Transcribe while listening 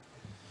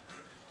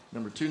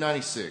Number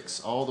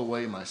 296, All the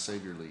Way My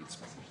Savior Leads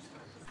Me.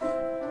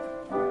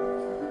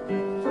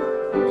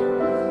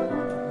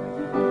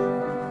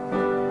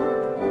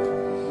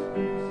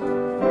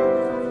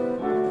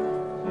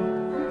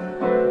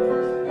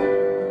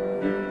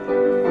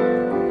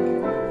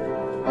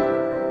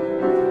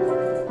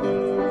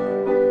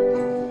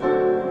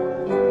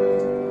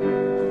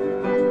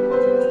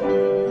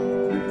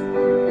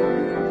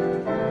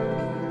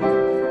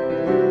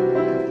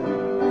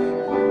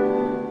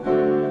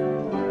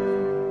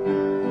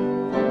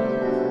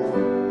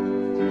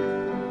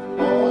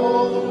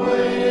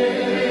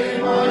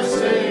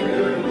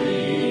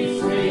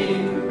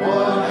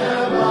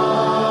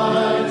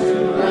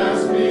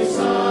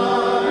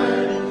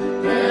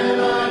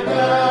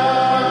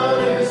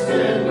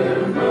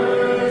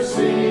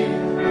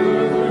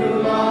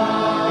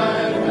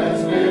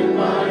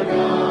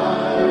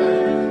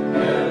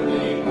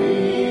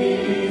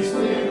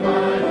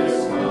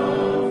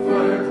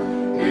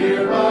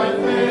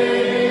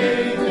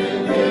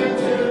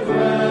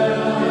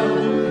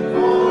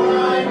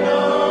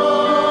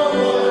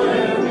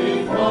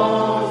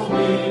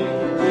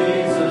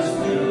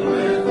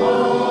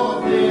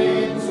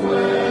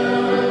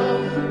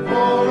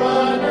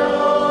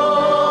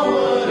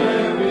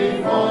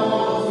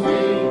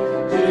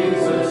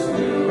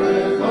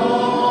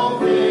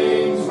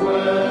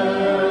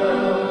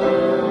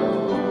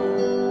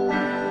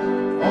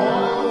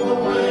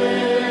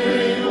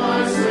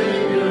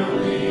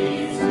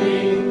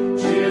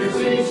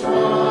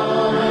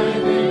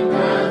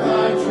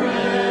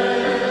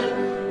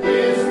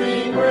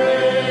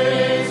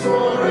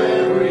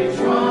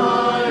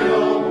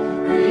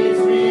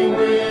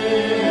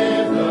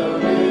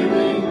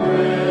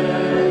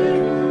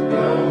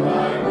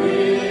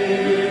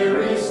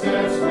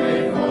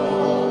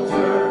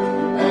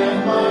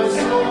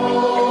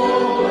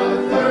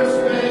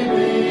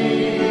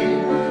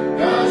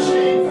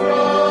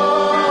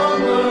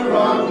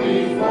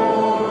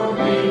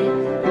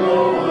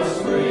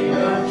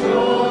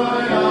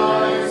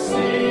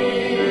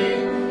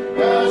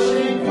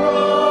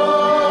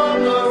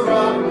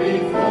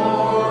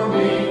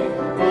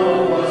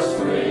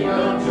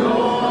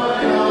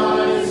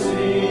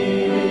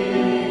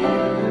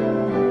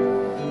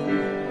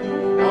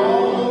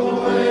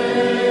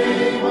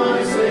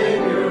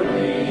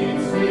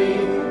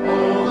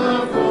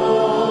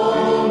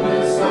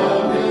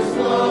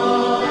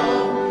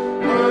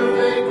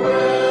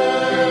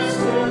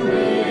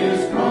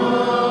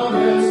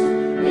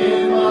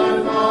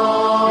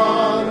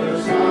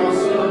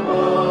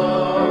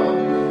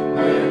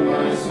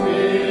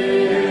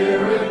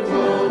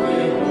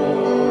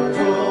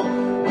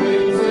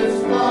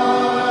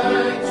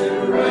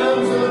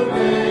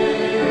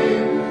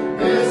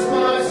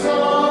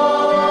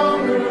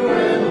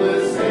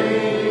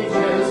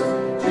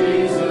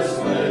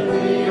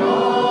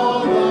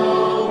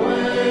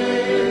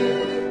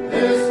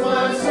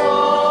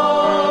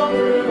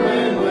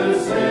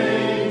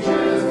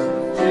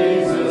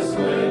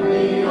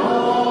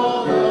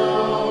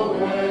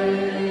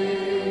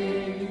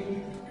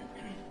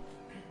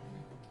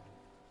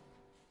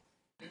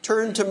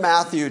 Turn to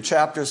Matthew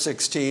chapter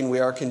 16. We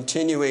are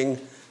continuing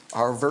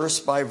our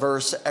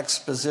verse-by-verse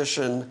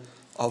exposition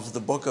of the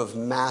book of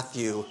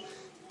Matthew.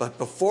 But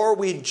before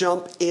we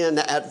jump in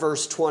at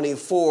verse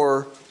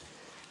 24,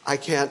 I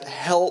can't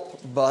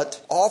help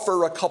but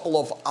offer a couple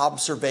of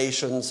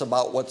observations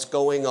about what's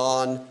going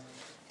on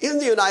in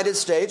the United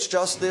States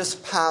just this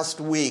past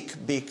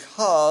week,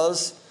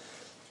 because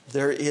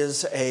there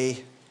is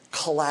a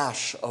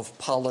clash of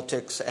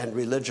politics and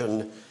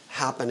religion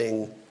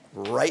happening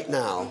right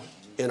now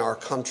in our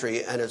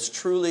country, and it's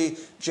truly,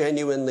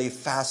 genuinely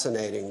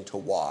fascinating to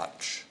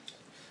watch.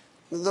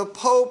 The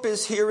Pope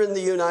is here in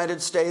the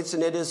United States,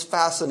 and it is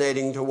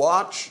fascinating to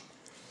watch.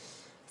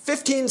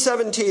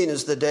 1517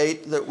 is the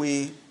date that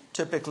we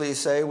typically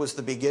say was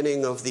the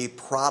beginning of the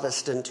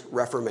Protestant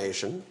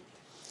Reformation.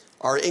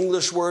 Our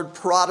English word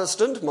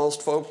Protestant,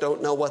 most folk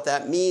don't know what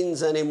that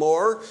means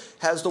anymore,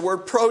 has the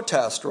word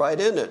protest right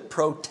in it,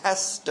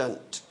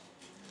 Protestant.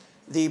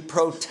 The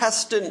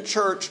Protestant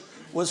church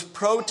was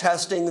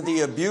protesting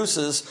the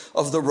abuses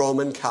of the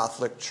Roman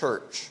Catholic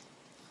Church.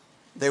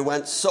 They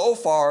went so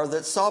far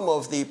that some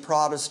of the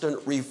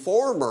Protestant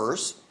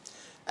reformers,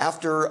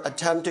 after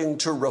attempting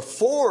to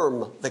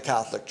reform the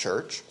Catholic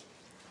Church,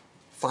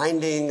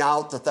 finding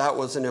out that that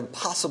was an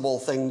impossible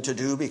thing to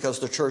do because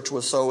the church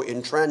was so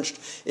entrenched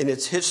in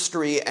its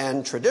history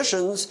and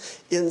traditions,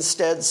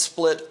 instead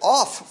split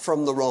off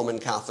from the Roman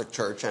Catholic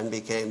Church and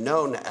became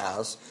known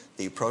as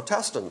the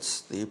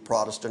Protestants, the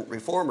Protestant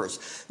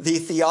reformers. The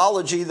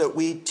theology that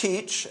we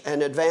teach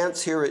and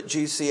advance here at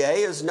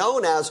GCA is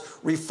known as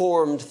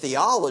Reformed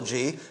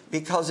theology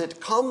because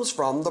it comes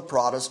from the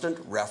Protestant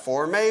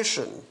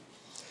Reformation.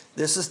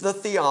 This is the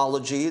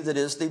theology that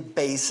is the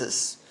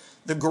basis,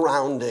 the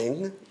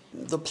grounding,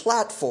 the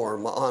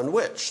platform on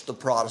which the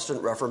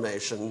Protestant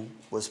Reformation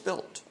was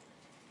built.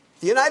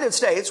 The United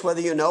States, whether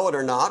you know it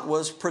or not,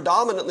 was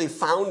predominantly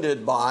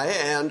founded by,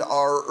 and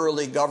our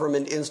early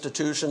government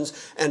institutions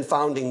and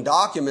founding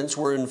documents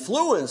were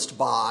influenced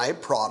by,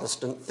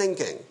 Protestant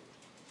thinking.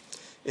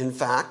 In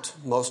fact,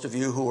 most of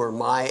you who are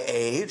my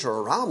age or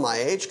around my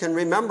age can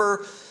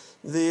remember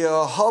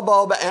the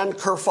hubbub and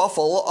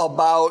kerfuffle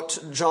about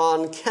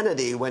John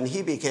Kennedy when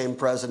he became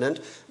president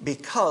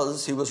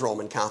because he was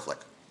Roman Catholic.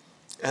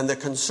 And the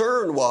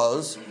concern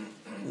was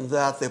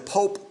that the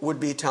Pope would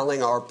be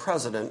telling our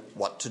president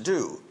what to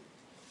do.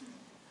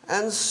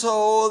 And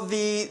so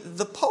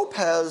the Pope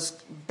has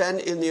been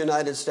in the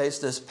United States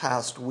this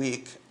past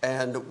week,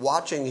 and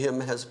watching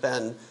him has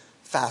been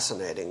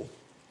fascinating.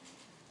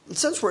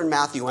 Since we're in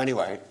Matthew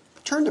anyway,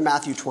 turn to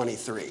Matthew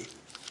 23.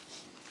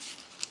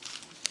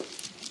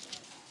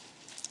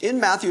 In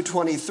Matthew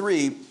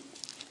 23,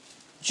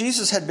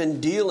 Jesus had been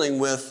dealing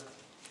with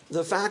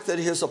the fact that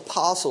his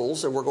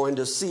apostles, and we're going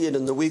to see it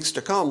in the weeks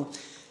to come,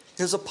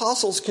 his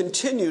apostles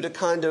continue to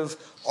kind of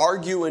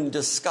argue and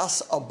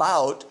discuss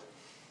about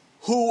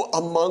who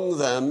among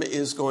them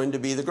is going to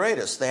be the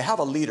greatest. They have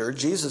a leader.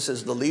 Jesus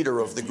is the leader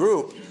of the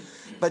group.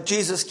 But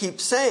Jesus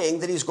keeps saying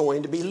that he's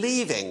going to be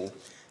leaving.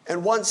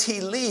 And once he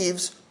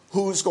leaves,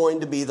 who's going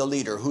to be the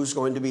leader? Who's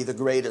going to be the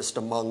greatest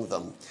among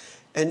them?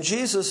 And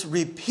Jesus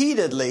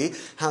repeatedly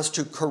has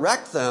to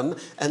correct them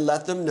and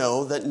let them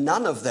know that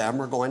none of them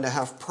are going to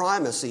have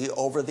primacy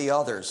over the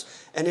others.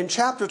 And in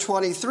chapter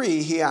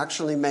 23, he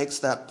actually makes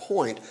that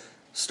point.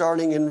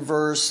 Starting in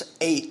verse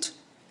 8,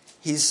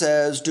 he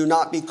says, "Do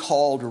not be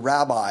called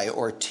rabbi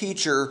or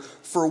teacher,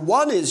 for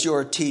one is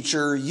your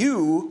teacher,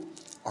 you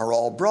are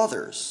all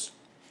brothers.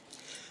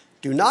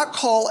 Do not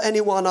call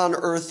anyone on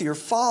earth your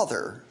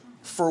father,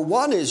 for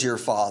one is your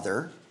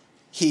Father,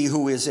 he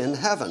who is in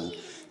heaven.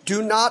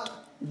 Do not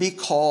be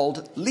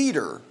called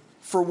leader,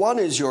 for one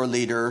is your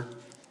leader,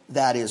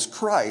 that is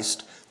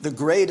Christ. The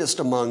greatest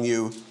among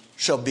you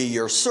shall be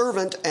your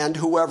servant, and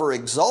whoever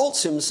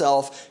exalts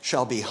himself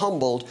shall be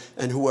humbled,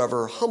 and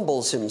whoever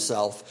humbles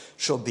himself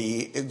shall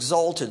be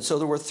exalted." So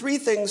there were three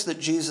things that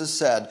Jesus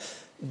said.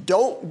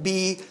 Don't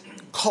be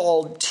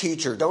called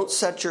teacher. Don't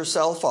set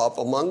yourself up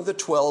among the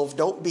 12.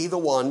 Don't be the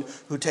one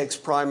who takes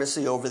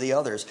primacy over the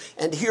others.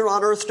 And here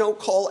on earth, don't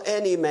call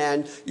any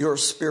man your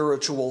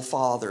spiritual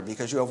father,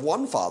 because you have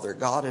one Father,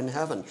 God in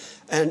heaven.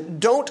 And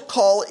don't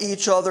call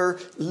each other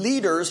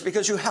leaders,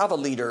 because you have a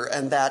leader,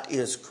 and that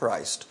is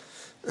Christ.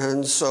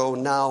 And so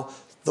now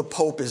the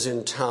Pope is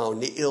in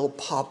town, Il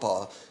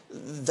Papa.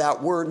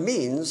 That word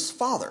means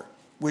father,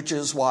 which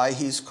is why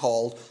he's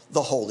called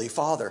the Holy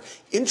Father.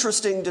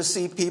 Interesting to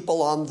see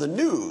people on the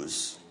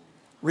news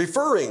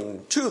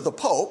referring to the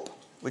Pope,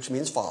 which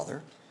means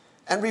father,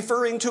 and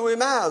referring to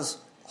him as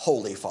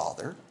Holy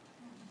Father.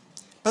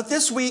 But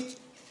this week,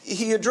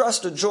 he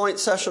addressed a joint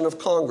session of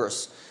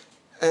Congress.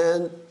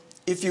 And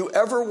if you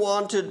ever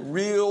wanted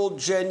real,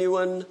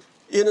 genuine,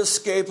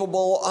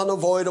 inescapable,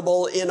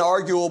 unavoidable,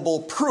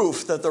 inarguable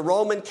proof that the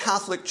Roman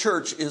Catholic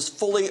Church is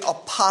fully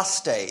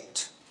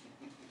apostate,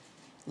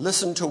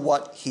 listen to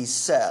what he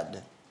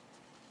said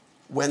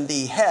when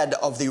the head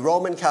of the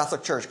Roman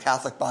Catholic Church,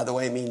 Catholic, by the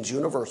way, means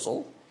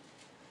universal,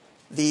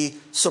 the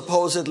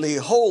supposedly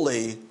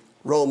holy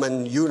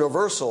Roman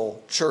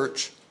Universal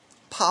Church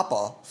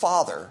Papa,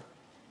 Father,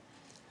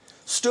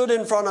 stood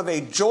in front of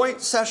a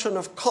joint session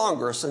of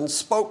Congress and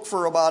spoke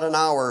for about an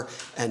hour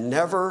and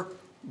never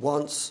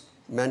once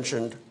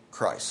mentioned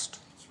Christ.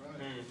 That's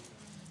right.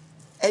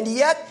 And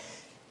yet,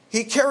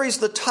 he carries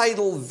the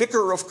title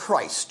Vicar of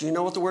Christ. Do you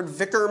know what the word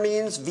vicar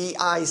means?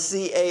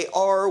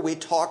 V-I-C-A-R. We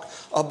talk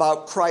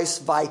about Christ's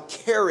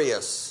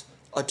vicarious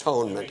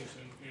atonement. It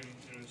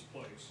means in its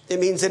place. It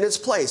means in its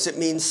place. It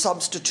means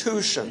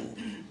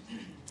substitution.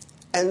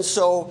 And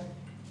so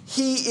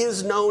he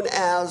is known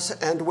as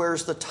and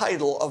wears the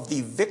title of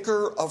the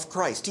Vicar of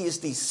Christ. He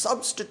is the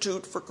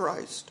substitute for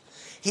Christ.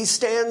 He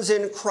stands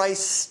in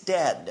Christ's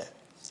stead,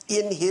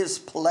 in his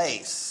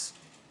place.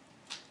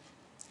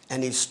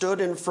 And he stood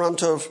in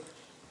front of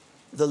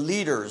the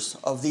leaders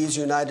of these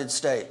United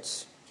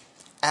States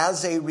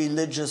as a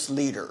religious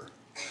leader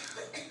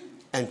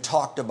and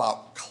talked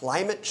about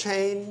climate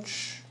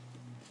change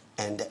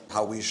and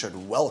how we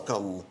should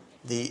welcome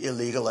the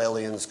illegal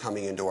aliens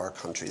coming into our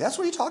country. That's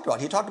what he talked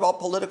about. He talked about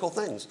political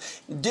things.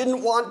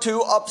 Didn't want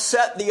to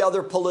upset the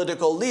other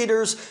political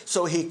leaders,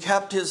 so he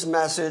kept his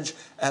message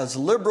as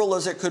liberal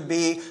as it could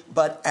be,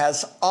 but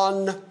as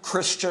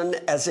un-Christian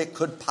as it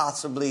could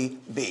possibly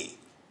be.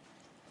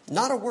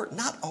 Not a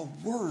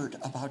word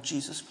about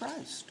Jesus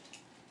Christ.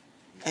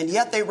 And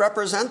yet they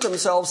represent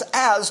themselves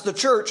as the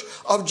church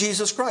of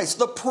Jesus Christ,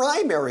 the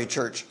primary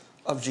church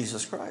of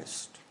Jesus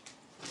Christ.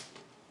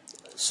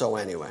 So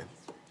anyway,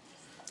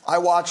 I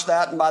watched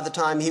that, and by the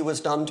time he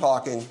was done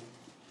talking,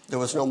 there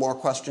was no more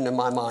question in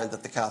my mind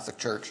that the Catholic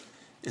Church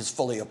is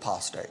fully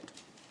apostate.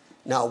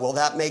 Now, will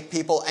that make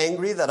people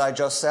angry that I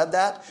just said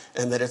that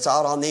and that it's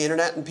out on the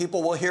internet and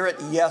people will hear it?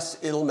 Yes,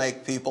 it'll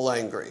make people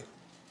angry.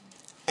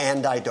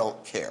 And I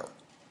don't care.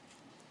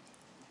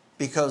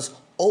 because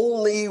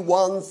only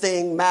one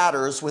thing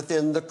matters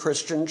within the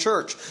Christian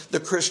church. The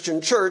Christian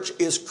church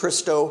is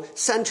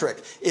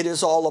Christocentric. It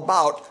is all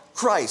about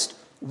Christ.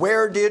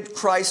 Where did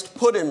Christ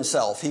put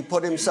himself? He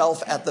put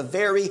himself at the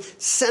very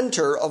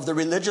center of the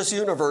religious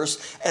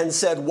universe and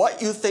said,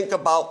 what you think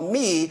about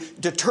me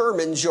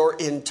determines your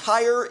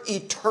entire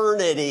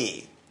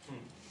eternity.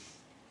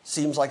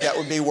 Seems like that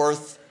would be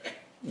worth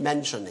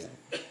mentioning,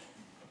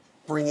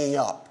 bringing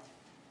up.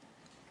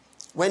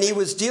 When he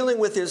was dealing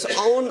with his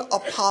own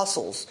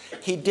apostles,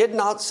 he did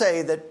not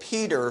say that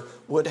Peter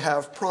would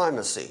have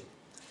primacy,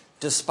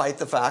 despite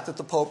the fact that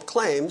the Pope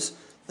claims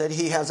that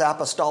he has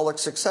apostolic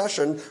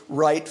succession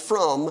right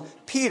from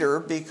Peter,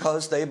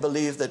 because they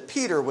believe that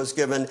Peter was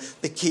given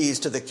the keys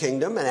to the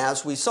kingdom. And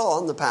as we saw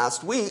in the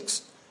past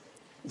weeks,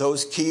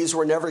 those keys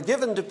were never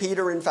given to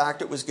Peter. In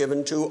fact, it was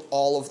given to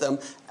all of them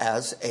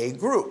as a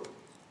group.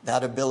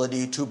 That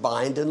ability to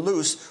bind and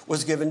loose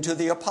was given to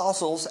the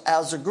apostles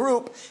as a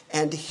group.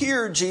 And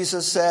here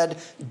Jesus said,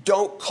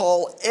 don't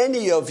call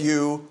any of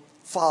you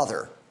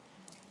Father,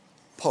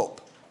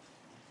 Pope,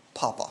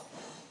 Papa.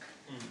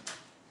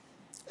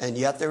 And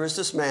yet there is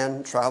this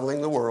man traveling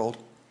the world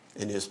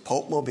in his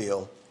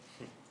Pope-mobile,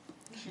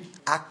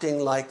 acting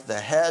like the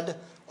head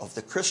of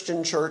the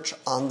Christian church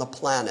on the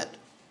planet.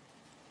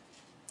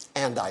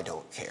 And I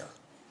don't care.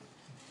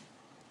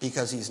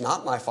 Because he's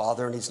not my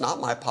father, and he's not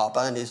my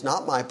papa, and he's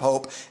not my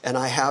pope, and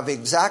I have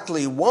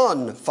exactly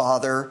one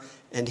Father,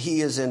 and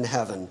he is in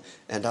heaven.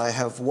 And I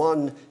have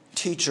one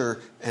teacher,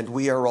 and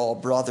we are all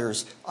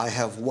brothers. I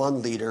have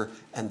one leader,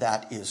 and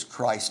that is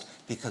Christ,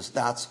 because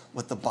that's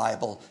what the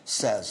Bible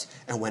says.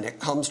 And when it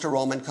comes to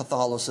Roman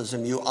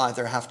Catholicism, you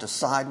either have to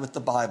side with the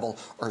Bible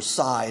or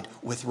side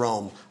with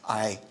Rome.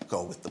 I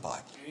go with the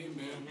Bible.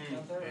 Amen.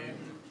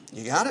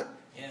 You got it?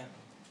 Yeah.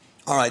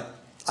 All right.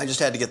 I just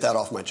had to get that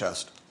off my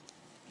chest.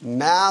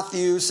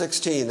 Matthew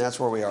 16, that's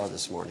where we are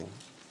this morning.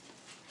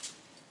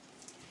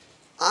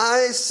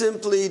 I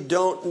simply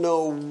don't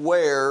know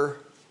where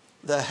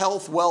the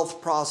health,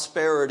 wealth,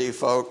 prosperity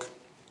folk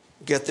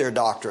get their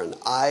doctrine.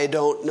 I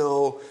don't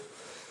know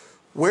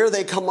where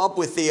they come up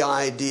with the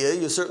idea.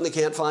 You certainly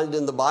can't find it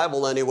in the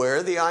Bible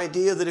anywhere. The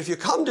idea that if you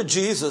come to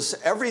Jesus,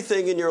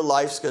 everything in your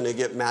life's going to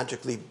get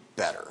magically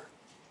better.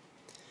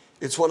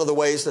 It's one of the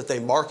ways that they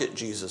market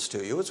Jesus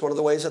to you. It's one of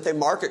the ways that they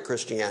market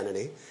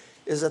Christianity,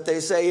 is that they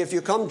say, if you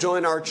come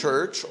join our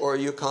church, or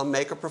you come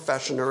make a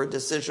profession or a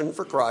decision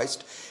for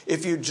Christ,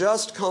 if you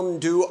just come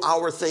do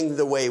our thing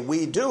the way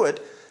we do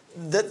it,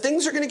 that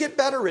things are going to get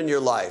better in your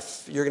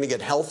life. You're going to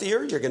get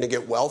healthier, you're going to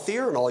get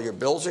wealthier, and all your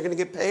bills are going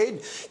to get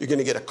paid. You're going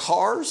to get a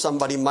car.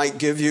 Somebody might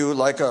give you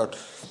like a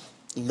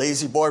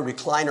lazy boy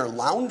recliner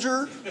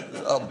lounger,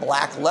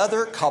 black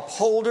leather, cup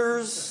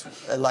holders,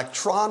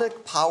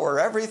 electronic, power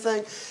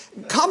everything.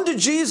 Come to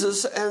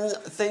Jesus and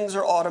things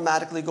are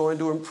automatically going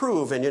to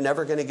improve, and you're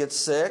never going to get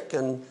sick,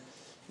 and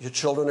your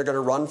children are going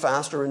to run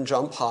faster and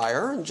jump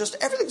higher, and just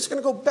everything's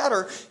going to go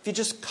better if you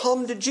just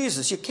come to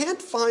Jesus. You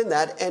can't find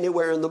that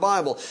anywhere in the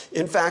Bible.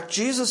 In fact,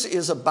 Jesus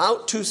is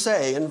about to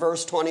say in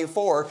verse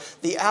 24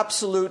 the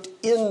absolute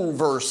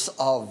inverse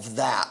of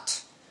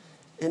that.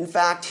 In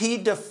fact, he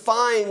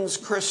defines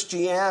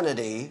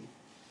Christianity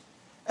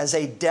as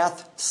a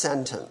death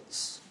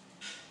sentence.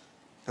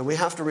 And we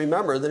have to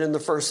remember that in the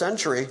first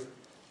century,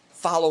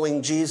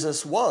 following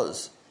Jesus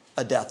was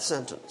a death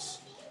sentence.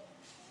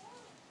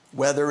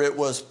 Whether it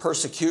was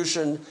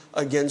persecution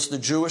against the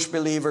Jewish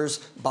believers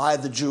by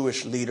the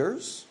Jewish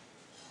leaders,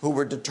 who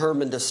were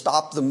determined to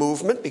stop the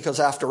movement, because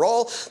after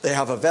all, they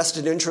have a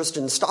vested interest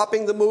in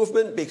stopping the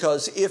movement,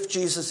 because if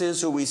Jesus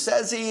is who he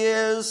says he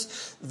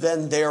is,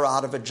 then they're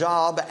out of a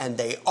job, and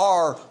they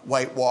are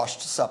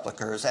whitewashed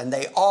sepulchres, and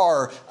they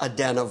are a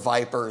den of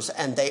vipers,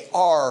 and they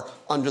are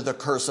under the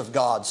curse of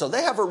God. So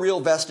they have a real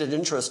vested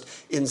interest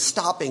in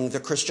stopping the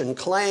Christian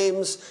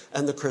claims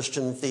and the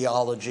Christian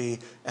theology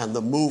and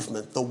the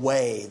movement, the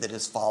way that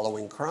is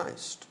following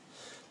Christ.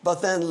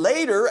 But then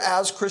later,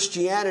 as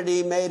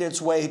Christianity made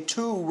its way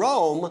to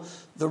Rome,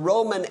 the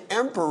Roman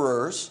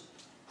emperors,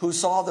 who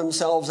saw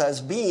themselves as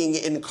being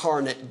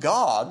incarnate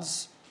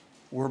gods,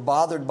 were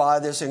bothered by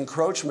this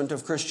encroachment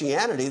of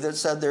Christianity that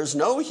said there's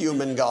no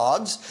human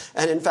gods,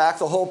 and in fact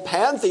the whole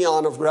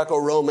pantheon of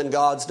Greco-Roman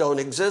gods don't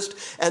exist,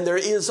 and there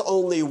is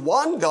only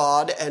one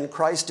God, and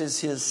Christ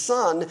is his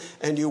son,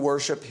 and you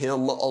worship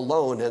him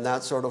alone. And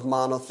that sort of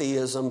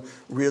monotheism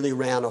really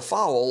ran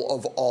afoul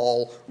of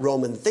all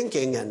Roman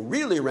thinking, and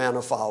really ran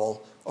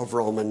afoul of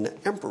Roman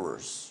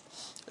emperors.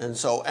 And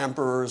so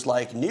emperors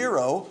like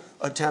Nero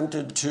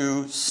attempted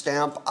to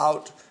stamp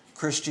out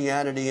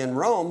Christianity in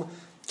Rome.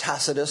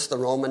 Tacitus, the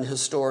Roman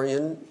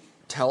historian,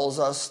 tells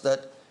us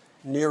that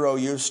Nero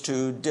used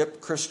to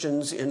dip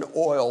Christians in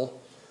oil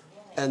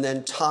and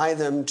then tie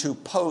them to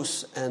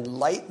posts and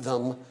light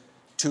them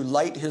to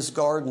light his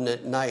garden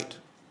at night.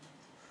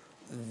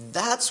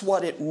 That's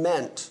what it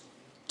meant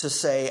to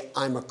say,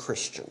 I'm a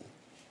Christian.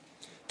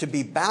 To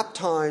be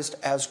baptized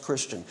as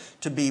Christian,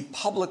 to be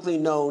publicly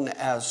known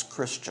as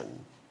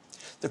Christian.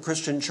 The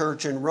Christian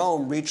church in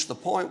Rome reached the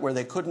point where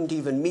they couldn't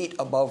even meet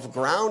above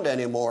ground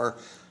anymore,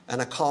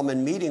 And a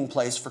common meeting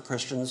place for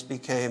Christians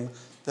became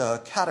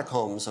the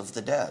catacombs of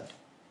the dead.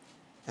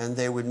 And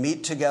they would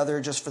meet together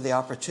just for the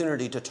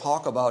opportunity to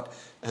talk about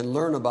and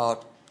learn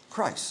about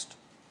Christ.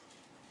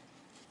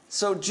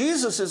 So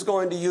Jesus is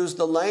going to use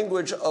the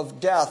language of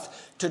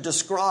death to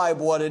describe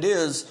what it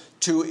is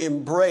to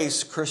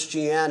embrace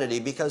Christianity,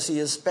 because he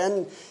has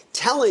been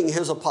telling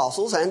his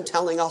apostles and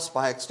telling us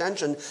by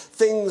extension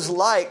things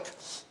like,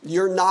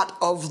 you're not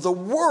of the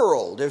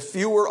world. If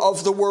you were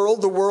of the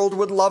world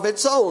would love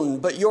its own.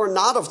 But you're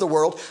not of the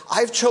world.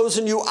 I've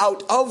chosen you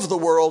out of the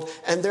world,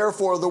 and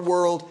therefore the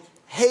world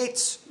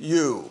hates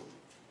you.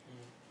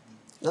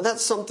 Now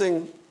that's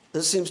something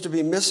that seems to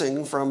be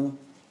missing from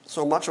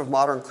so much of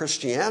modern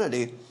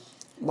Christianity.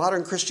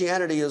 Modern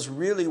Christianity is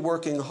really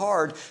working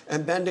hard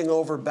and bending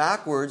over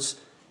backwards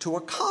to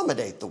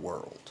accommodate the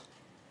world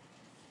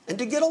and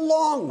to get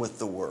along with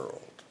the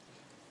world.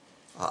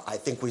 I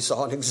think we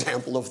saw an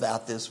example of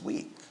that this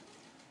week.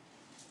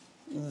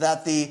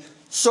 That the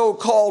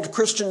so-called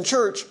Christian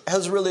church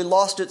has really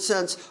lost its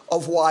sense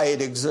of why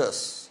it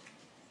exists.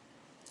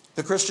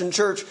 The Christian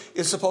church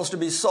is supposed to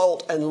be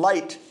salt and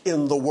light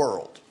in the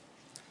world.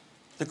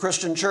 The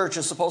Christian church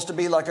is supposed to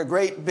be like a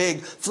great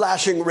big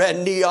flashing red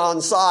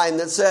neon sign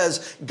that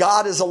says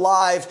God is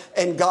alive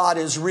and God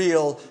is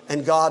real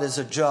and God is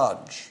a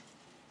judge.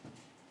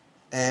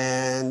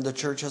 And the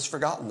church has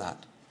forgotten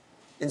that.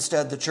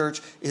 Instead, the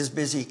church is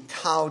busy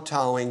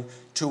kowtowing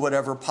to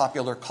whatever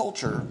popular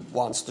culture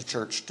wants the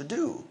church to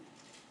do.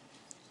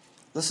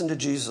 Listen to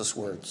Jesus'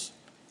 words.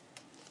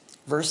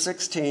 Verse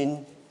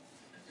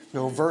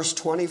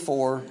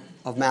 24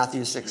 of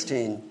Matthew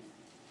 16.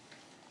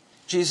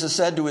 Jesus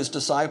said to his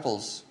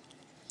disciples,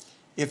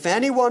 "If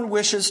anyone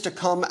wishes to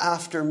come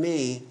after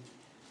me,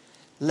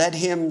 let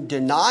him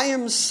deny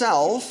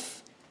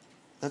himself."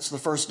 That's the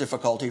first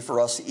difficulty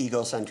for us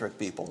egocentric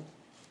people.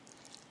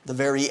 The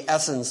very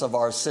essence of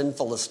our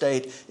sinful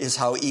estate is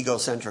how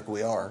egocentric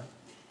we are.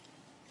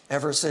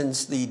 Ever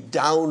since the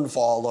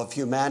downfall of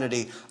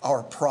humanity,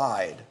 our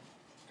pride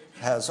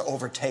has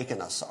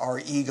overtaken us, our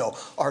ego,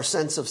 our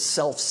sense of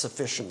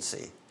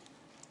self-sufficiency.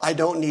 I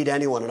don't need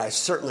anyone, and I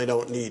certainly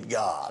don't need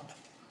God.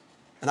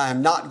 And I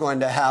am not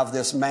going to have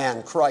this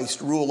man, Christ,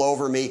 rule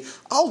over me.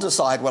 I'll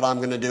decide what I'm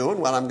going to do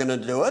and when I'm going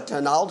to do it,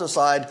 and I'll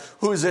decide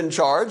who's in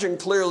charge, and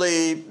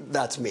clearly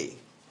that's me.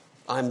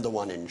 I'm the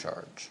one in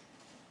charge.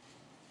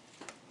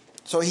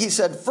 So he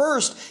said,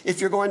 first,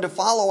 if you're going to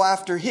follow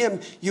after him,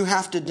 you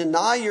have to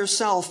deny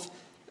yourself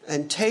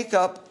and take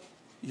up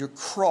your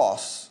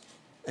cross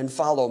and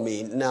follow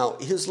me. Now,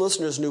 his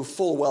listeners knew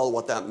full well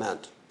what that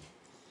meant.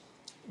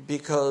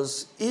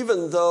 Because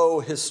even though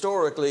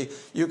historically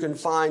you can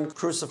find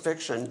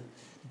crucifixion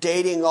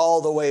dating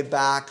all the way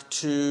back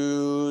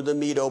to the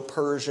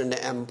Medo-Persian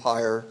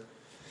Empire,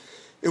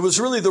 it was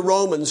really the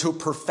Romans who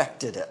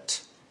perfected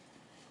it.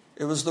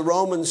 It was the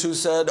Romans who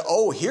said,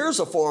 oh, here's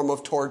a form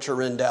of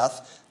torture and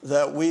death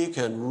that we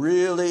can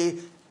really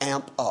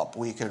amp up.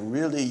 We can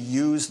really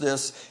use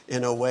this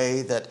in a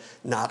way that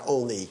not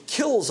only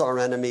kills our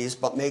enemies,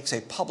 but makes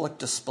a public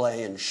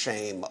display and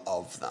shame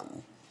of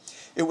them.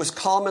 It was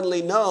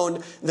commonly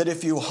known that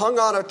if you hung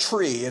on a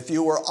tree, if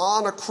you were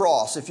on a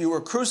cross, if you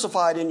were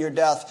crucified in your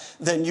death,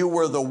 then you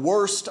were the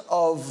worst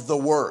of the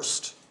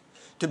worst.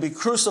 To be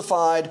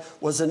crucified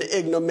was an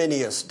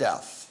ignominious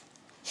death.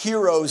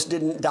 Heroes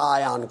didn't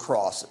die on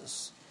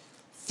crosses.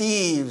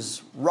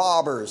 Thieves,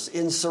 robbers,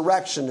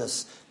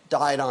 insurrectionists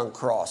died on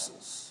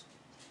crosses.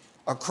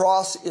 A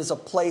cross is a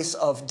place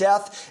of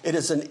death. It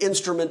is an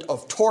instrument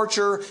of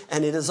torture,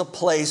 and it is a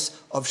place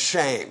of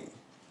shame.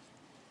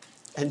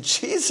 And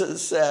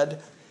Jesus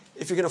said,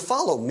 if you're going to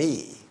follow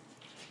me,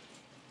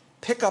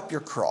 pick up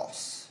your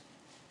cross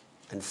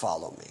and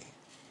follow me.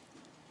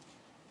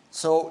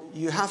 So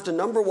you have to,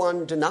 number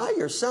one, deny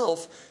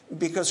yourself,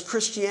 because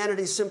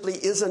Christianity simply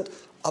isn't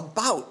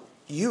about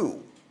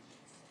you.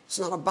 It's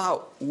not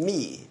about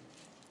me.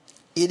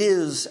 It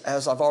is,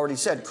 as I've already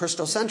said,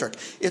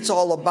 Christocentric. It's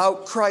all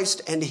about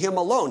Christ and him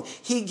alone.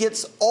 He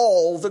gets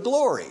all the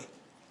glory.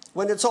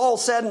 When it's all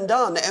said and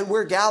done and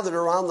we're gathered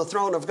around the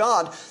throne of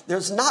God,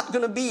 there's not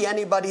going to be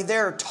anybody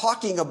there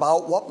talking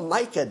about what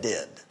Micah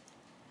did.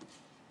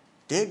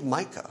 Dig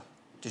Micah.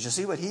 Did you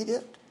see what he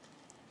did?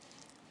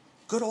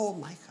 Good old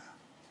Micah.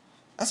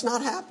 That's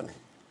not happening.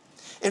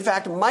 In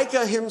fact,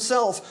 Micah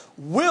himself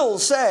will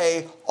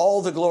say,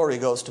 all the glory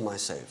goes to my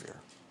Savior.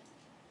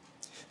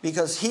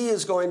 Because he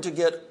is going to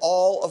get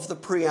all of the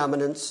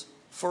preeminence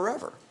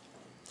forever.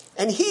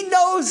 And he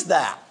knows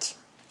that.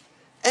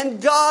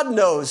 And God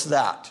knows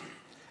that.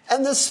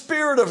 And the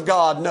Spirit of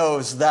God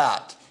knows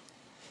that.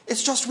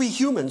 It's just we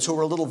humans who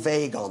are a little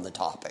vague on the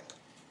topic.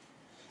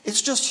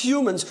 It's just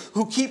humans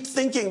who keep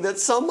thinking that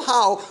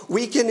somehow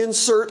we can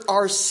insert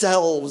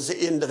ourselves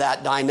into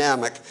that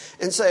dynamic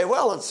and say,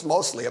 well, it's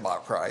mostly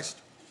about Christ.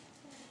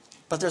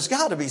 But there's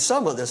got to be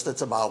some of this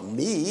that's about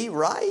me,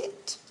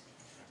 right?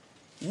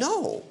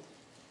 No.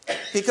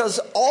 Because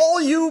all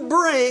you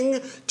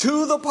bring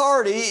to the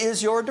party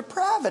is your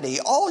depravity.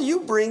 All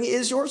you bring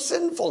is your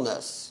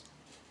sinfulness.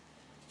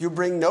 You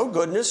bring no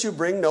goodness, you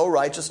bring no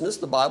righteousness.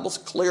 The Bible's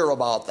clear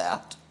about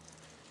that.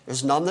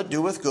 There's none that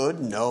doeth good,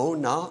 no,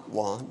 not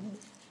one.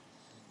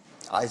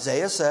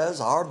 Isaiah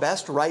says our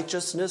best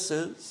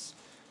righteousnesses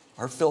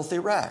are filthy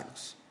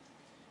rags.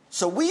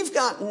 So we've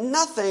got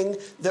nothing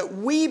that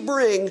we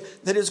bring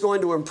that is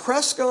going to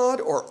impress God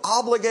or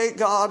obligate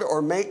God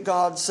or make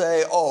God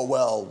say, oh,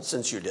 well,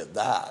 since you did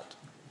that,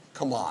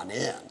 come on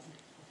in.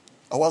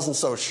 I wasn't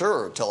so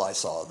sure till I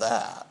saw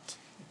that.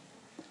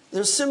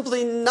 There's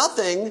simply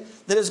nothing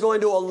that is going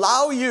to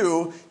allow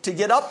you to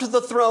get up to the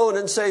throne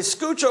and say,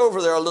 scooch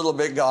over there a little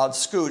bit, God.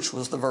 Scooch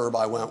was the verb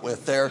I went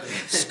with there.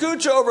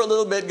 Scooch over a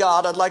little bit,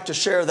 God. I'd like to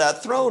share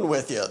that throne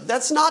with you.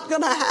 That's not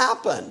going to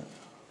happen.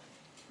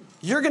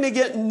 You're going to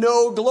get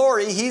no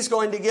glory. He's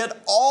going to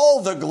get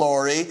all the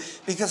glory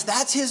because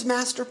that's his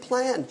master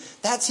plan.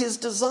 That's his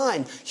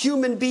design.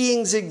 Human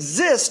beings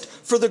exist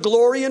for the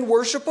glory and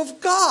worship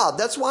of God.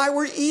 That's why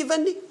we're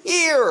even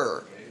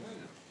here.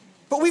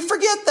 But we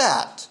forget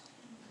that.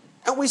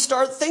 And we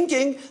start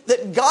thinking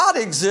that God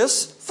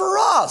exists for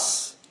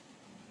us.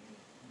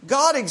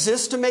 God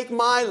exists to make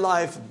my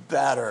life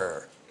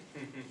better.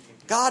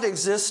 God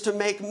exists to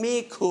make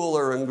me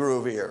cooler and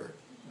groovier.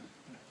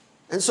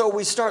 And so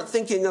we start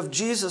thinking of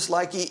Jesus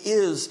like he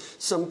is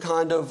some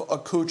kind of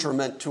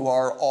accoutrement to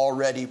our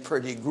already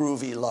pretty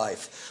groovy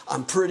life.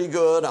 I'm pretty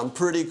good, I'm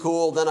pretty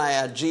cool, then I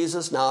add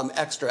Jesus, now I'm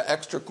extra,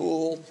 extra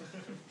cool.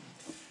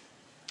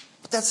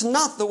 But that's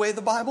not the way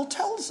the Bible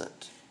tells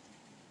it.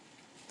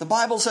 The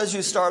Bible says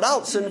you start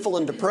out sinful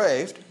and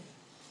depraved.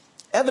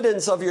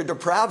 Evidence of your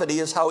depravity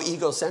is how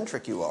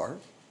egocentric you are,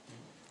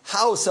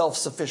 how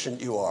self-sufficient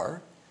you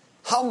are,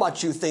 how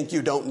much you think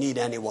you don't need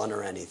anyone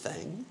or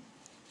anything.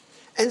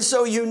 And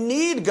so you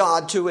need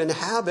God to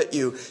inhabit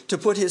you, to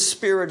put his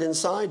spirit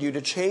inside you,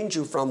 to change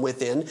you from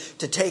within,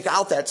 to take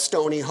out that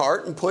stony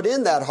heart and put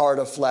in that heart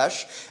of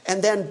flesh.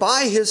 And then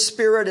by his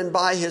spirit and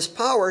by his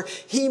power,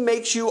 he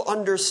makes you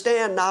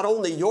understand not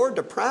only your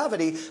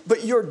depravity,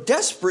 but your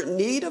desperate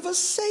need of a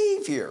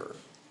Savior.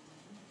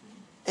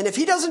 And if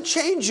he doesn't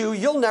change you,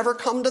 you'll never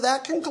come to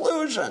that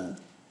conclusion.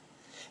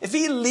 If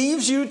he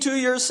leaves you to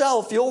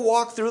yourself, you'll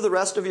walk through the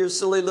rest of your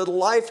silly little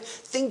life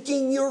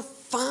thinking you're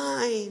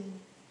fine.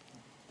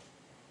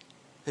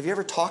 Have you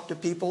ever talked to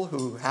people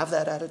who have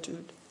that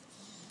attitude?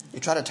 You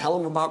try to tell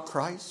them about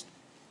Christ.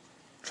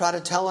 Try to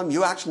tell them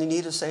you actually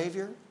need a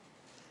Savior.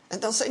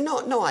 And they'll say,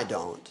 no, I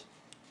don't.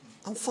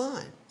 I'm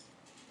fine.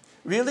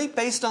 Really?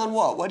 Based on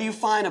what? What do you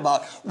find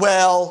about?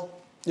 Well,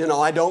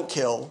 I don't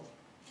kill.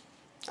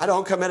 I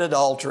don't commit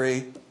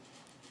adultery.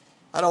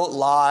 I don't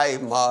lie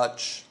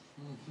much.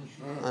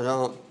 I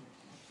don't.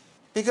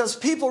 Because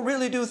people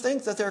really do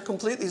think that they're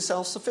completely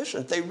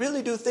self-sufficient. They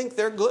really do think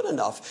they're good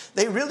enough.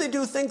 They really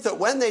do think that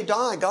when they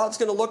die, God's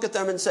going to look at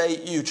them and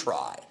say, you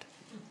tried.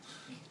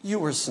 You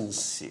were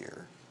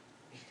sincere.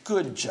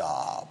 Good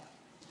job.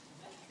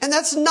 And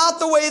that's not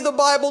the way the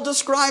Bible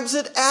describes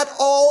it at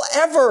all,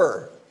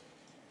 ever.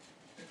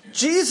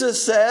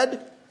 Jesus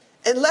said,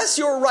 unless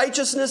your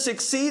righteousness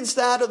exceeds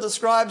that of the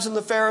scribes and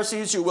the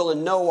Pharisees, you will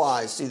in no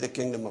wise see the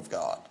kingdom of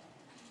God.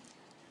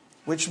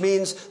 Which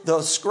means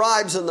the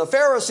scribes and the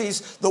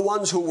Pharisees, the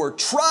ones who were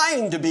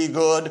trying to be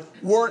good,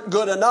 weren't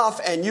good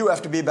enough, and you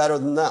have to be better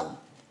than them.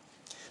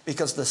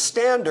 Because the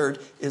standard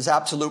is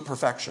absolute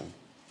perfection.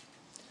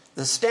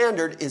 The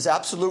standard is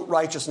absolute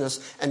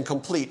righteousness and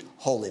complete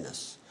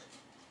holiness.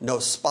 No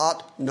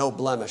spot, no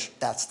blemish.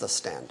 That's the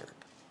standard.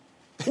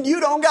 And you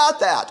don't got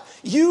that.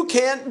 You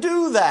can't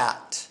do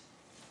that.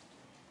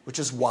 Which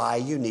is why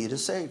you need a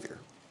Savior.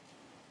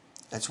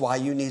 That's why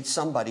you need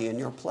somebody in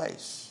your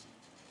place.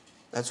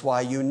 That's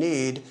why you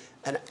need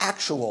an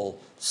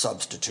actual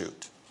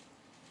substitute.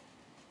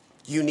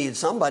 You need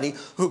somebody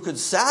who could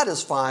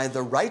satisfy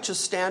the righteous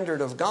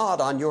standard of God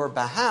on your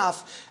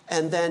behalf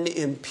and then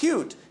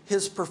impute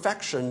his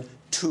perfection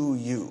to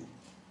you.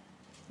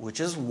 Which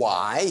is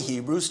why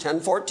Hebrews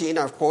 10:14,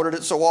 I've quoted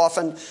it so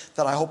often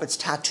that I hope it's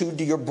tattooed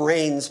to your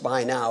brains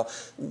by now.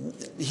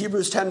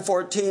 Hebrews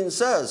 10:14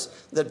 says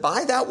that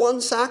by that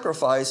one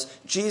sacrifice,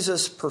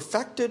 Jesus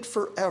perfected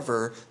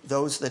forever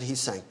those that he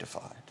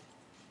sanctified.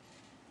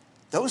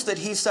 Those that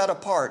he set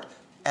apart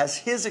as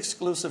his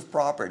exclusive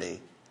property,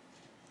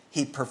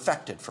 he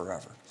perfected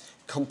forever,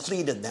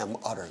 completed them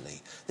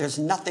utterly. There's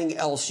nothing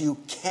else you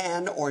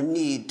can or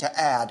need to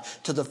add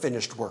to the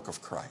finished work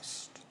of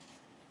Christ.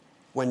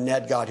 When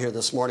Ned got here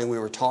this morning, we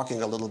were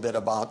talking a little bit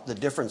about the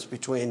difference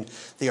between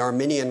the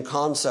Arminian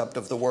concept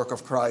of the work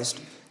of Christ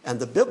and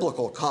the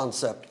biblical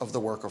concept of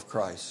the work of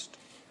Christ.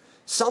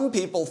 Some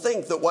people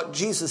think that what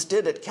Jesus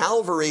did at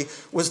Calvary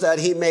was that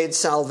he made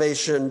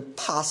salvation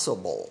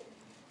possible.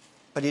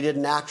 But he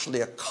didn't actually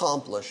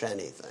accomplish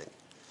anything.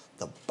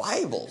 The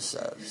Bible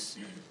says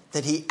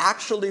that he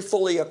actually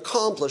fully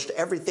accomplished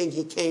everything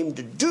he came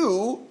to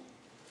do,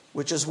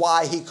 which is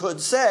why he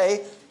could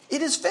say,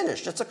 it is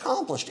finished, it's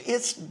accomplished,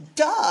 it's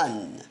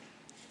done.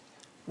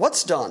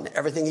 What's done?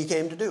 Everything he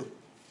came to do.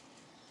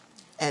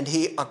 And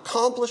he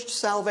accomplished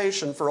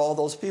salvation for all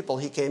those people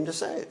he came to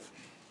save.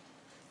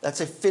 That's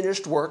a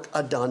finished work,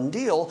 a done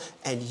deal,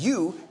 and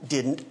you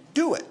didn't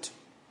do it.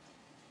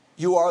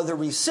 You are the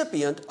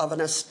recipient of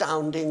an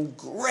astounding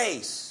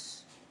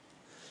grace.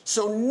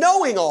 So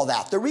knowing all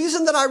that, the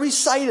reason that I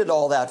recited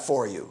all that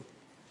for you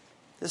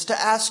is to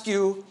ask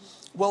you,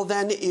 well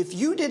then, if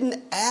you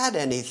didn't add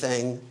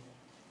anything,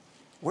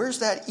 where's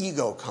that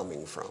ego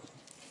coming from?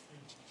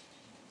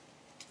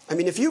 I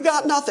mean, if you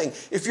got nothing,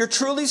 if you're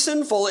truly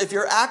sinful, if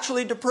you're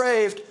actually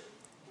depraved,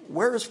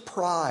 where's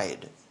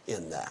pride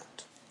in that?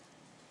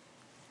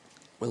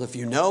 Well, if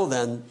you know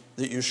then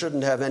that you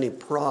shouldn't have any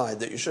pride,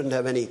 that you shouldn't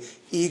have any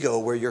ego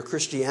where your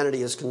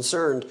Christianity is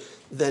concerned,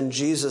 then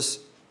Jesus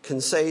can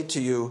say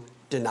to you,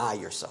 deny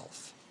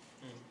yourself.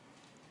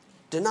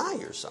 Deny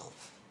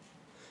yourself.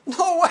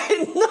 No,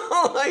 wait,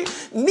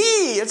 no,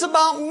 me, it's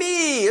about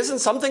me. Isn't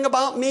something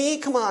about me?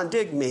 Come on,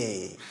 dig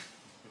me.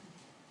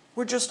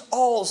 We're just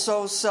all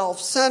so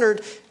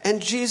self-centered,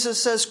 and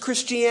Jesus says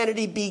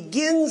Christianity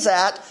begins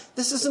at,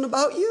 this isn't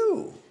about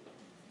you.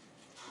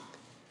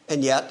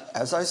 And yet,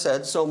 as I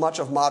said, so much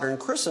of modern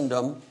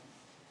Christendom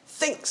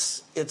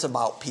thinks it's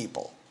about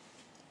people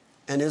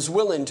and is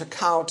willing to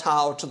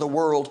kowtow to the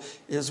world,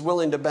 is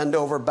willing to bend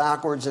over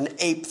backwards and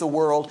ape the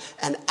world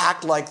and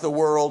act like the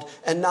world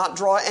and not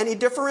draw any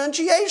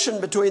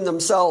differentiation between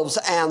themselves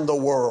and the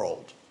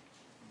world.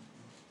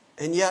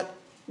 And yet,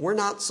 we're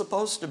not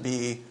supposed to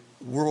be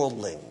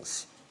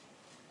worldlings.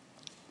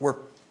 We're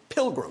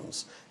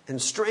pilgrims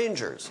and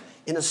strangers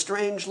in a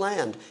strange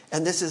land,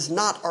 and this is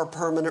not our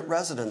permanent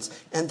residence,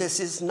 and this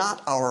is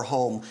not our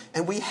home.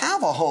 And we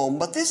have a home,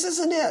 but this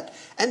isn't it.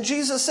 And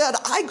Jesus said,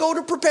 I go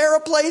to prepare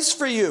a place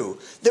for you,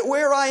 that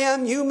where I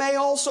am, you may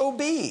also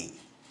be.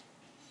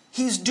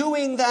 He's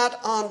doing that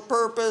on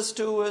purpose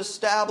to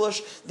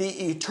establish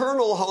the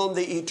eternal home,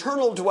 the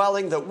eternal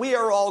dwelling that we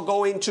are all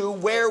going to,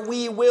 where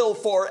we will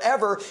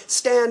forever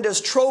stand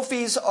as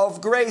trophies of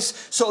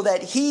grace, so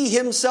that he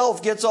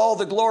himself gets all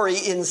the glory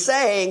in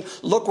saying,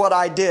 look what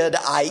I did,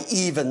 I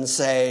even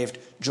saved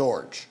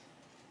George.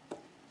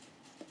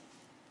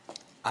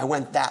 I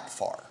went that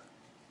far.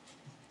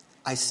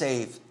 I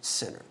saved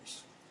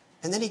sinners.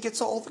 And then he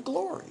gets all the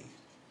glory.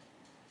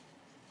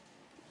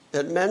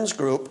 At men's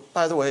group,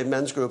 by the way,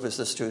 men's group is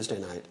this Tuesday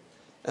night.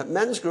 At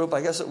men's group, I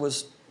guess it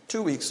was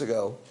 2 weeks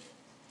ago,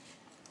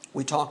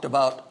 we talked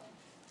about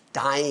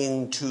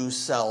dying to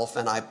self,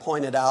 and I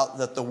pointed out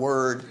that the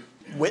word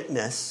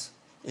witness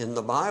in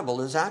the Bible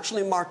is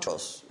actually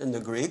martos in the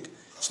Greek.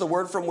 It's the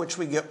word from which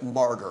we get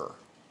martyr.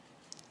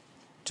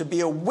 To be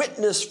a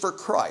witness for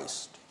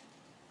Christ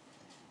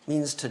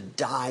means to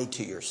die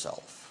to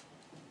yourself.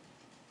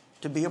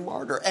 To be a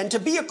martyr. And to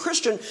be a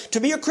Christian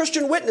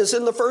witness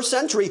in the first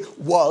century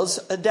was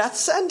a death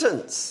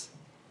sentence.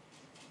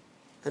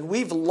 And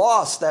we've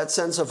lost that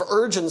sense of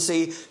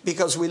urgency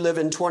because we live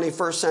in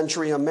 21st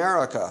century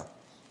America.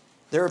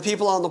 There are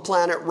people on the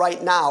planet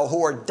right now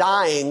who are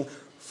dying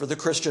for the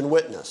Christian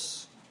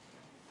witness.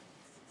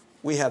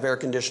 We have air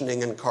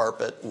conditioning and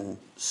carpet and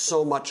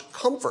so much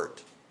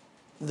comfort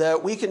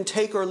that we can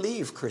take or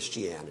leave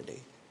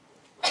Christianity.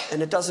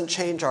 And it doesn't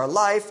change our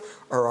life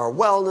or our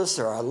wellness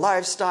or our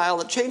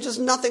lifestyle. It changes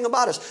nothing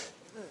about us.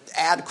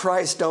 Add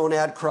Christ, don't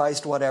add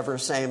Christ, whatever,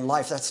 same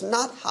life. That's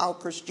not how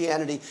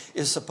Christianity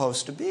is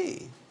supposed to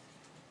be.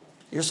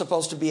 You're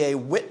supposed to be a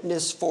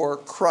witness for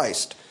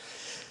Christ.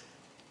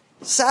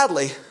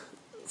 Sadly,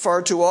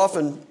 far too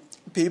often,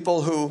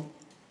 people who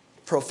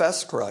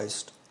profess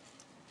Christ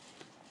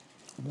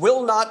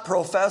will not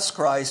profess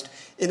Christ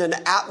in an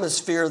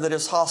atmosphere that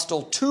is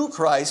hostile to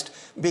Christ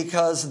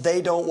because they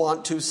don't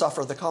want to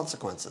suffer the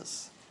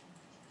consequences.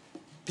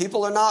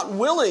 People are not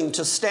willing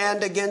to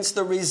stand against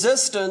the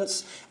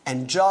resistance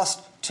and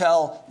just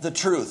tell the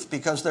truth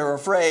because they're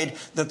afraid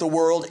that the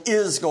world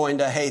is going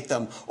to hate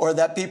them, or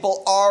that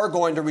people are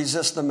going to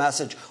resist the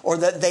message, or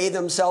that they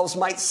themselves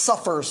might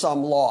suffer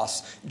some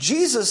loss.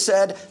 Jesus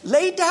said,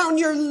 lay down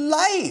your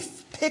life.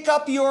 Pick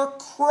up your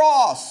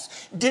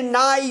cross.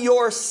 Deny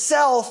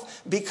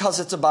yourself because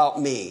it's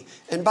about me.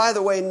 And by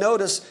the way,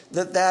 notice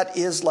that that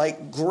is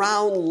like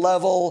ground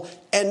level,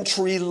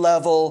 entry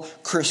level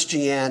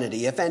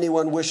Christianity. If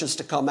anyone wishes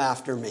to come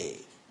after me.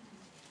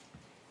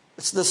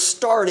 It's the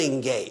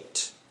starting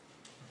gate.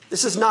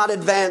 This is not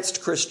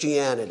advanced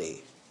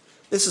Christianity.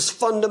 This is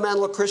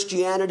fundamental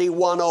Christianity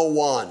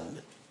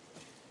 101.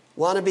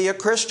 Want to be a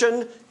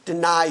Christian?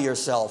 Deny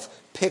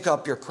yourself. Pick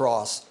up your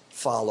cross.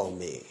 Follow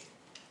me.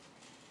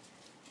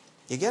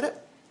 You get it?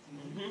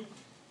 Mm-hmm. You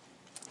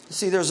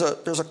see, there's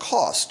a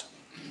cost.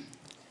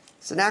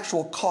 It's an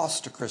actual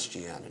cost to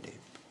Christianity.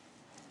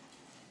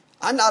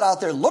 I'm not out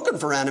there looking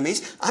for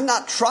enemies. I'm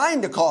not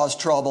trying to cause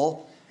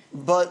trouble.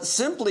 But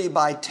simply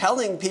by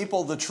telling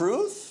people the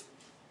truth,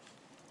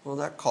 well,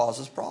 that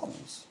causes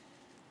problems.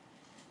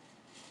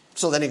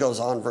 So then he goes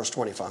on, verse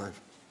 25.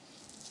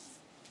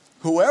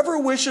 Whoever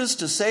wishes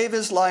to save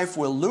his life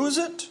will lose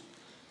it.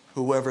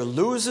 Whoever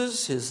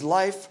loses his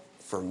life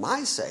for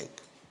my sake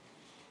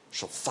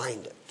shall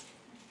find it.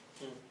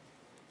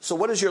 So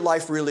what is your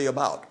life really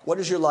about? What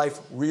is your life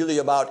really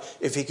about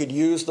if he could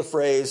use the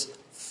phrase,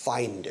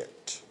 find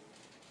it?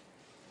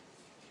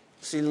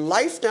 See,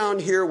 life down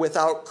here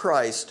without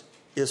Christ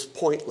is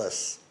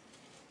pointless.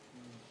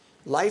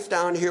 Life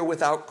down here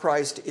without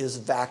Christ is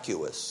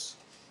vacuous.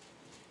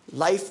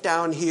 Life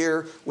down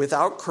here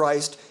without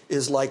Christ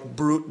is like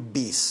brute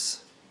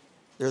beasts.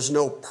 There's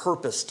no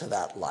purpose to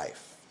that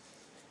life.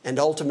 And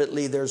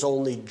ultimately, there's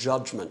only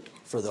judgment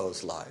for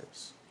those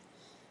lives.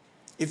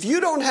 If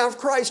you don't have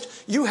Christ,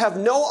 you have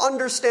no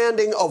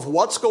understanding of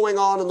what's going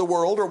on in the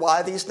world or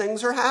why these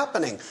things are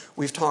happening.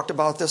 We've talked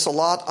about this a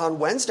lot on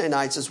Wednesday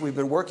nights as we've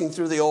been working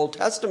through the Old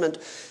Testament.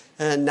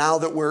 And now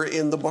that we're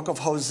in the book of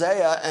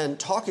Hosea and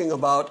talking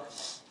about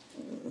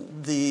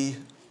the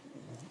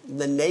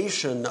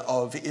nation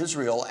of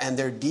Israel and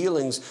their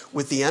dealings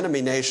with the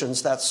enemy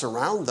nations that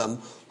surround them,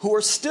 who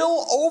are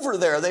still over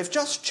there. They've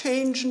just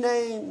changed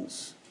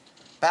names.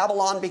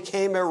 Babylon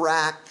became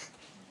Iraq.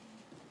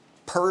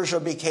 Persia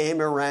became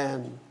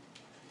Iran.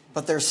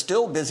 But they're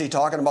still busy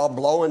talking about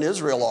blowing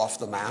Israel off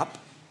the map.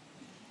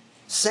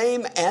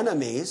 Same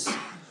enemies.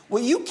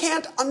 Well, you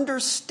can't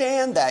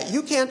understand that.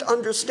 You can't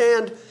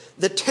understand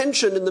the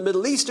tension in the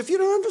Middle East if you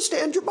don't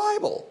understand your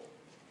Bible.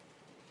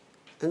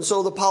 And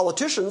so the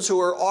politicians who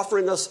are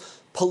offering us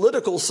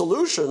political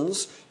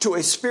solutions to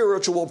a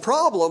spiritual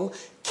problem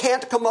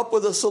can't come up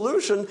with a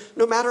solution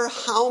no matter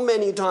how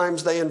many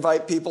times they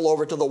invite people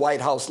over to the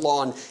White House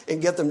lawn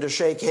and get them to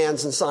shake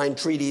hands and sign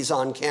treaties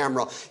on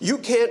camera. You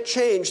can't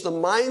change the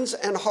minds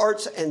and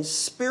hearts and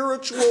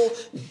spiritual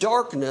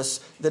darkness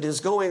that is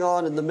going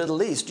on in the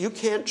Middle East. You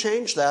can't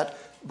change that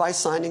by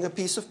signing a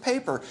piece of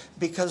paper,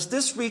 because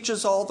this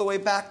reaches all the way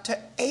back to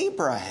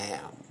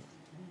Abraham.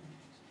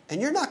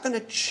 And you're not going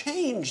to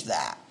change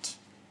that.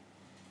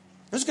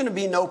 There's going to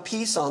be no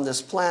peace on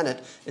this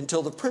planet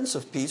until the Prince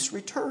of Peace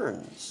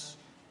returns.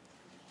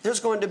 There's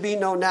going to be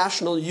no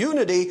national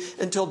unity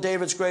until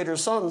David's greater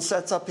son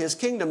sets up his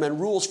kingdom and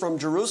rules from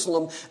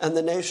Jerusalem and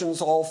the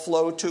nations all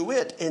flow to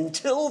it.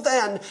 Until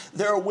then,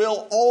 there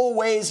will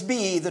always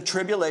be the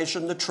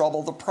tribulation, the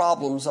trouble, the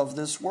problems of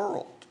this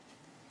world.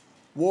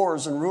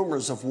 Wars and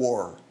rumors of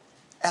war.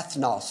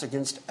 Ethnos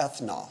against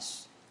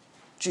ethnos.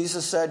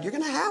 Jesus said, you're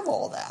going to have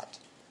all that.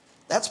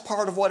 That's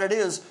part of what it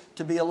is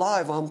to be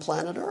alive on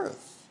planet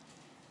Earth.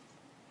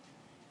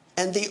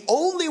 And the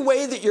only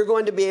way that you're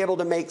going to be able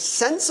to make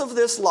sense of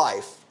this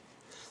life,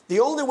 the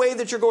only way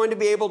that you're going to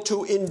be able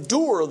to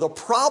endure the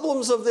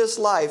problems of this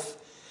life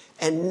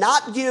and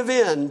not give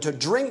in to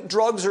drink,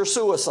 drugs, or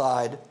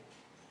suicide,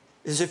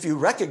 is if you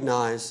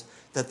recognize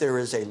that there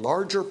is a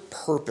larger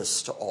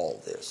purpose to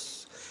all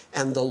this.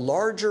 And the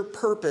larger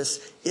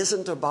purpose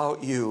isn't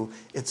about you,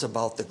 it's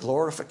about the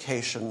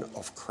glorification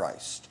of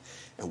Christ.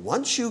 And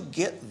once you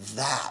get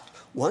that,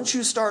 once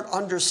you start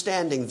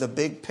understanding the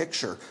big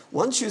picture,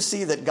 once you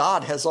see that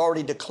God has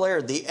already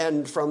declared the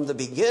end from the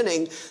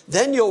beginning,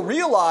 then you'll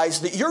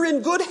realize that you're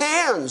in good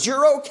hands.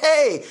 You're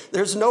okay.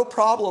 There's no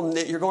problem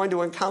that you're going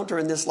to encounter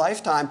in this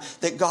lifetime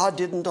that God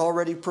didn't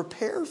already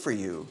prepare for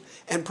you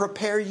and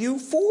prepare you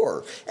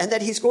for. And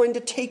that he's going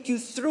to take you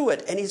through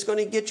it, and he's going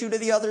to get you to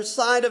the other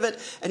side of it,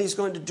 and he's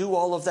going to do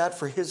all of that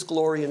for his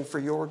glory and for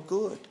your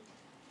good.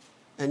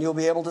 And you'll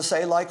be able to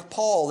say, like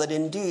Paul, that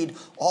indeed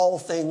all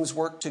things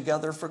work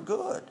together for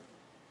good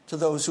to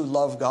those who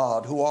love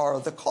God, who are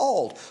the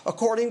called,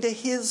 according to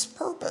his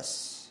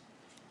purpose.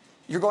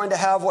 You're going to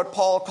have what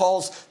Paul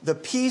calls the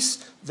peace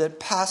that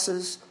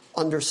passes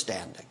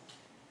understanding.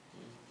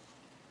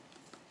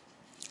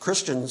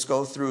 Christians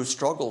go through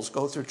struggles,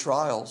 go through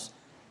trials,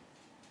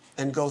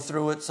 and go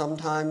through it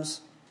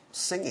sometimes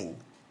singing.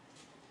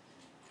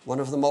 One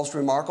of the most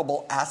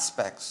remarkable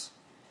aspects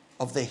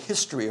of the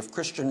history of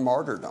Christian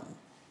martyrdom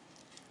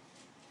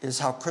is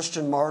how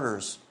Christian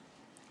martyrs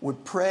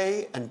would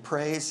pray and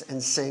praise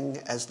and sing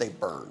as they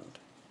burned,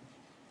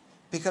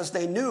 because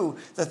they knew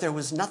that there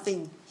was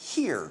nothing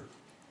here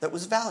that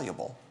was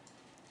valuable.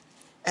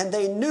 And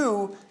they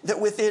knew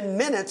that within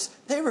minutes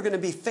they were going to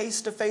be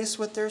face to face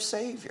with their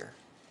Savior.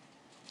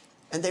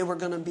 And they were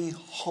going to be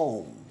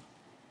home.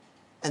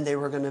 And they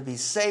were going to be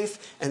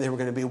safe, and they were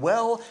going to be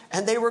well,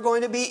 and they were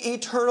going to be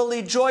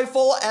eternally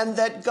joyful, and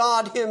that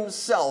God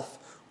himself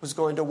was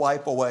going to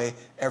wipe away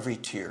every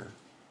tear.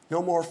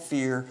 No more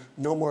fear,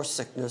 no more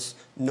sickness,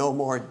 no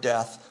more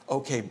death.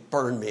 Okay,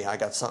 burn me, I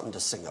got something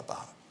to sing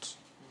about.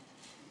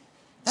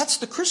 That's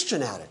the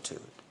Christian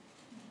attitude.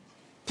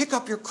 Pick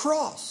up your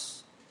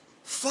cross.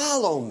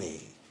 Follow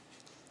me.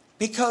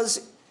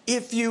 Because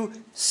if you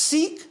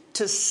seek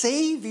to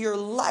save your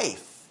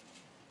life,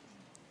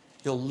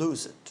 you'll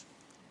lose it.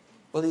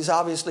 Well, he's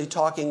obviously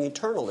talking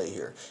eternally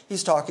here.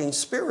 He's talking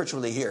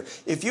spiritually here.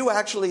 If you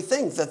actually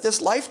think that this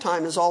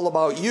lifetime is all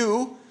about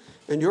you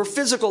and your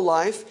physical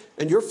life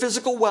and your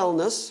physical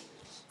wellness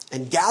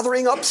and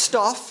gathering up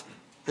stuff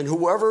and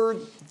whoever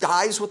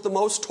dies with the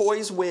most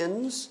toys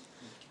wins,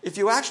 if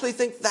you actually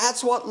think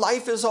that's what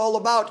life is all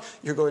about,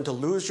 you're going to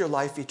lose your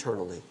life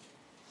eternally.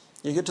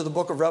 You get to the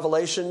book of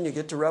Revelation, you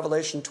get to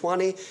Revelation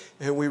 20,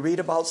 and we read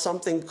about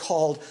something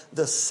called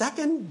the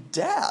second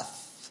death.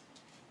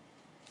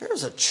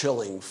 Here's a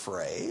chilling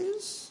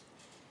phrase.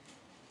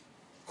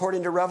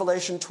 According to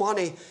Revelation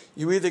 20,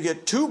 you either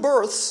get two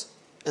births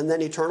and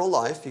then eternal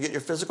life. You get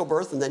your physical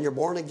birth and then you're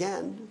born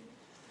again.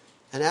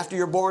 And after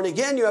you're born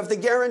again, you have the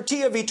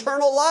guarantee of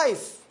eternal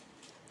life.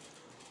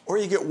 Or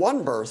you get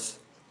one birth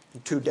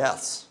and two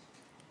deaths.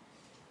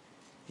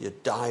 You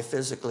die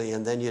physically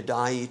and then you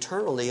die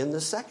eternally in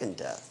the second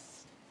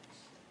death.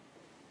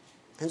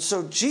 And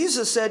so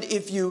Jesus said,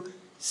 if you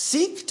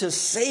seek to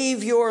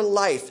save your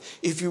life,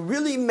 if you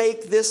really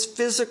make this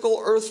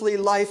physical earthly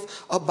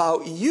life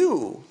about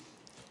you,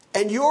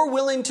 and you're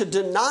willing to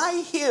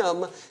deny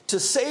him to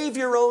save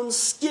your own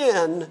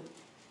skin,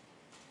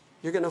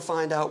 you're going to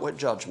find out what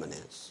judgment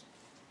is.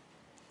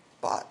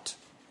 But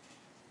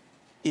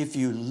if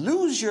you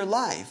lose your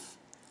life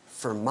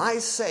for my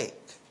sake,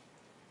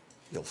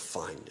 you'll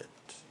find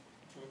it.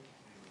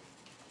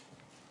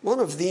 One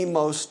of the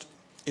most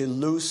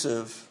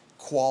elusive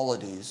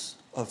qualities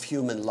of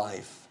human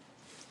life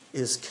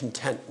is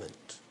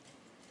contentment.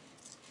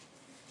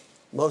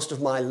 Most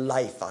of my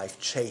life I've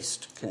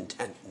chased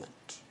contentment.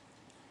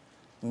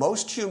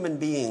 Most human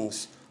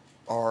beings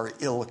are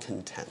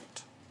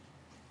ill-content.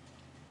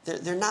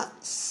 They're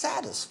not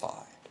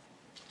satisfied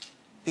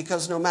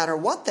because no matter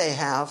what they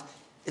have,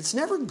 it's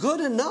never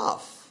good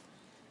enough.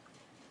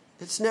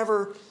 It's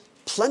never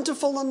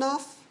plentiful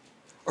enough,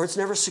 or it's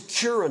never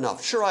secure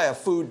enough. Sure, I have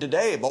food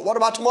today, but what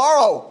about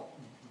tomorrow?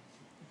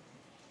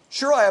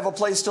 Sure, I have a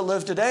place to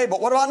live today, but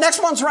what about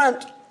next month's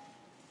rent?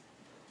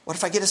 What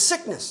if I get a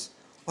sickness?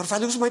 What if I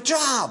lose my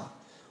job?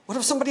 What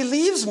if somebody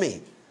leaves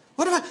me?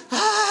 What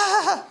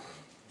if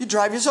you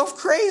drive yourself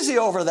crazy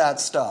over that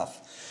stuff.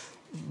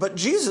 But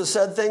Jesus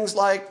said things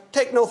like,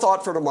 take no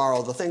thought for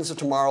tomorrow. The things of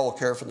tomorrow will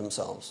care for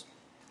themselves.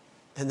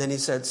 And then he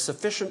said,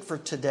 sufficient for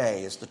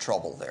today is the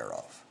trouble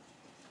thereof.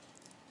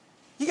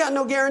 You got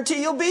no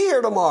guarantee you'll be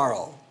here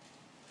tomorrow.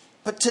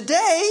 But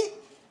today,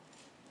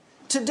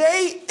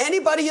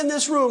 anybody in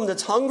this room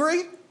that's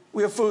hungry,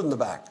 we have food in the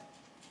back.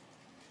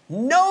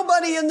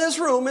 Nobody in this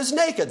room is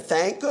naked,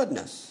 thank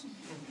goodness.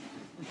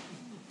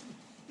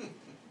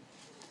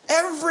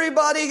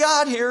 Everybody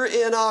got here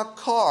in a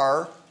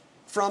car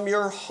from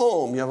your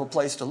home. You have a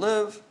place to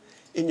live.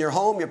 In your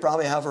home, you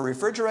probably have a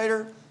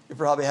refrigerator. You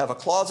probably have a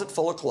closet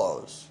full of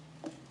clothes.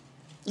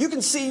 You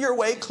can see your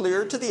way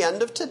clear to the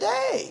end of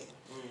today.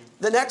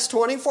 The next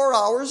 24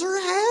 hours are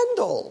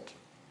handled.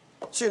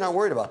 So you're not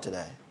worried about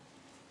today.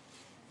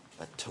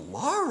 But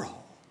tomorrow,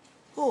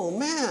 oh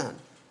man,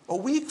 a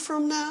week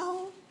from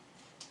now?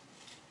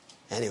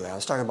 Anyway, I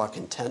was talking about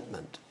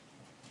contentment.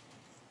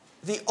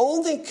 The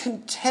only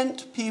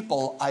content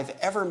people I've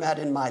ever met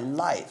in my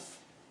life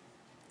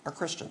are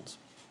Christians.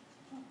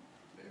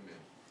 Amen.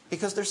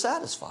 Because they're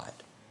satisfied.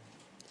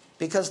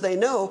 Because they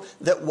know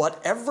that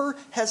whatever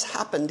has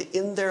happened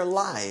in their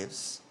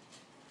lives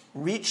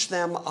reached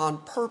them on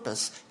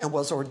purpose and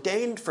was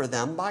ordained for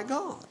them by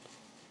God.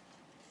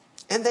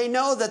 And they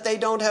know that they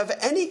don't have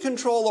any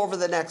control over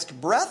the next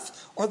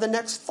breath or the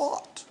next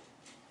thought.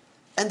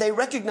 And they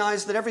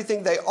recognize that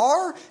everything they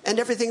are and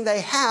everything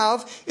they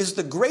have is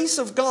the grace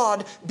of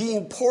God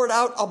being poured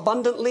out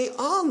abundantly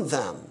on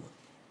them.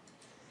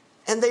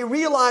 And they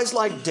realize,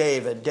 like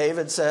David.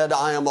 David said,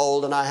 I am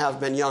old and I have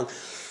been young.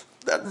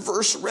 That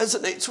verse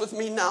resonates with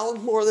me now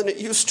more than it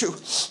used to.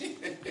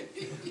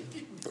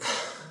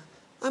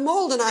 I'm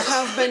old and I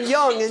have been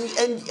young.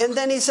 And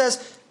then he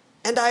says,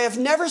 and I have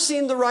never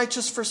seen the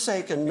righteous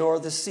forsaken, nor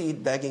the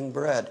seed begging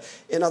bread.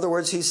 In other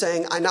words, he's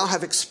saying, I now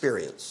have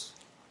experience.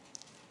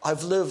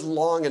 I've lived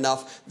long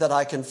enough that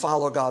I can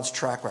follow God's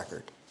track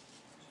record.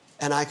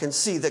 And I can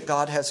see that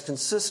God has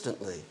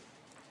consistently,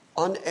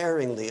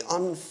 unerringly,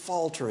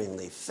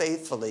 unfalteringly,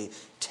 faithfully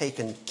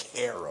taken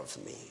care of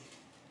me.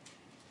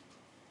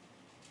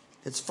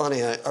 It's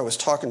funny, I was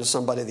talking to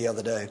somebody the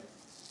other day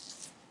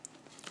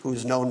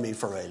who's known me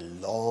for a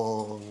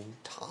long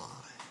time.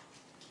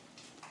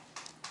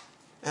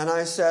 And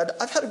I said,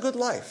 I've had a good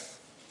life.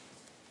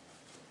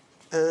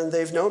 And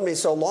they've known me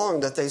so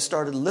long that they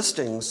started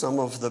listing some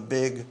of the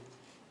big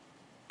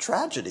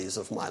tragedies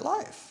of my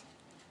life.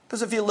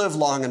 Because if you live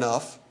long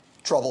enough,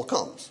 trouble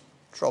comes.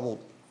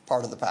 Trouble,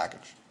 part of the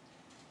package.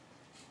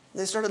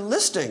 They started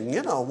listing,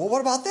 well,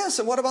 what about this?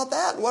 And what about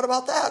that? And what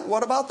about that? And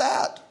what about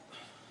that?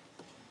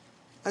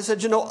 I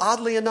said,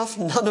 oddly enough,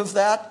 none of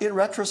that in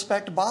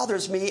retrospect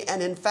bothers me.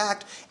 And in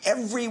fact,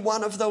 every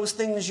one of those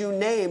things you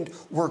named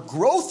were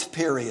growth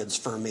periods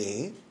for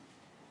me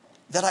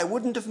that I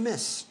wouldn't have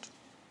missed.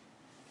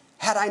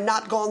 Had I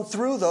not gone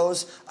through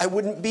those, I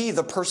wouldn't be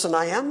the person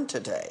I am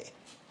today.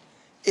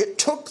 It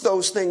took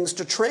those things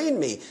to train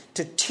me,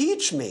 to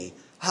teach me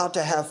how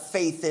to have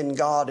faith in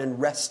God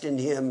and rest in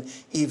him,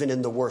 even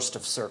in the worst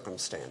of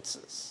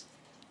circumstances.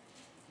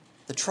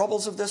 The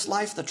troubles of this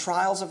life, the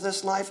trials of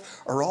this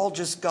life, are all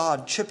just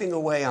God chipping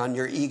away on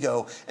your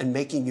ego and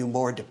making you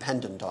more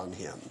dependent on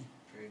him.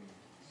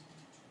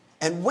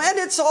 And when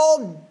it's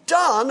all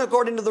done,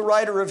 according to the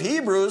writer of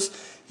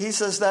Hebrews, he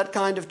says that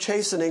kind of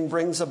chastening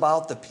brings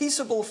about the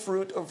peaceable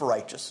fruit of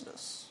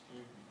righteousness.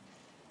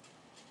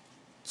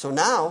 So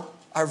now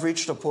I've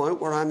reached a point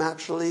where I'm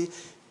actually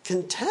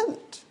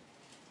content.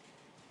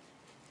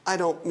 I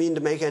don't mean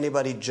to make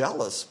anybody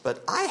jealous,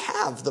 but I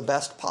have the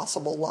best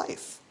possible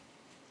life.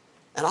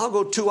 And I'll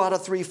go 2 out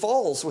of 3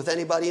 falls with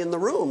anybody in the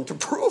room to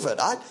prove it.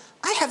 I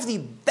have the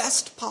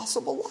best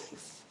possible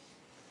life.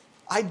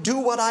 I do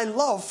what I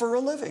love for a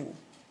living.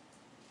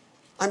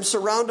 I'm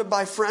surrounded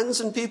by friends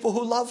and people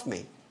who love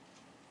me.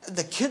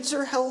 The kids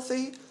are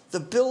healthy. The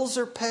bills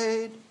are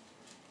paid.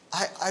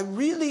 I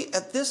really,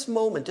 at this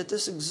moment, at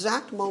this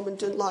exact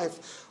moment in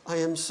life, I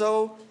am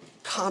so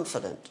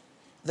confident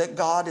that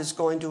God is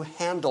going to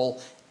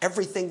handle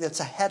everything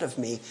that's ahead of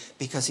me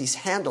because he's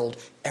handled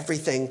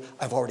everything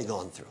I've already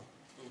gone through.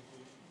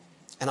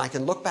 And I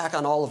can look back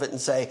on all of it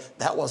and say,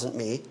 that wasn't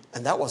me,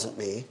 and that wasn't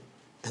me,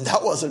 and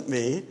that wasn't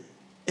me.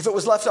 If it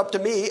was left up to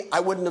me, I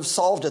wouldn't have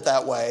solved it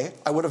that way.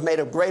 I would have made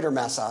a greater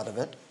mess out of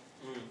it.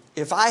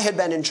 If I had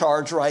been in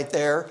charge right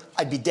there,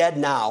 I'd be dead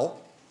now.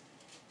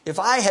 If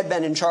I had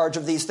been in charge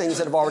of these things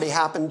that have already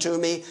happened to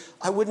me,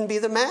 I wouldn't be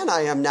the man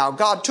I am now.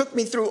 God took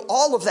me through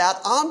all of that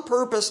on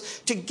purpose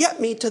to get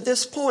me to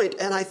this point.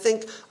 And I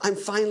think I'm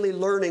finally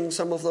learning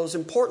some of those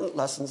important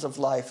lessons of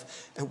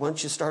life. And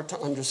once you start to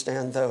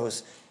understand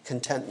those,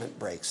 contentment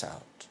breaks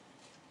out.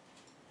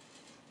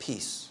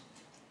 Peace.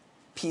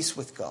 Peace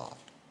with God.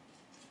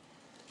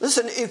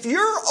 Listen, if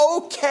you're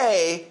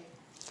okay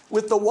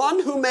with the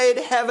one who made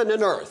heaven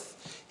and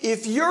earth,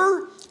 if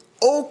you're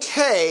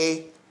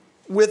okay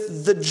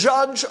with the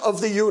judge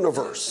of the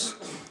universe,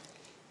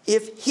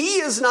 if he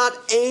is not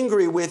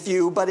angry with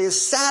you but is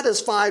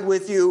satisfied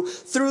with you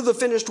through the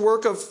finished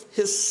work of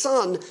his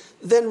Son,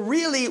 then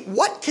really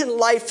what can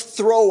life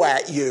throw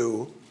at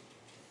you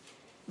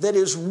that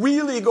is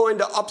really going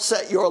to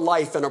upset your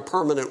life in a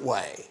permanent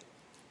way?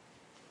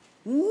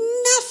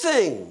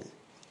 Nothing.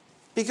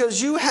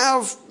 Because you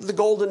have the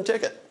golden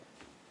ticket.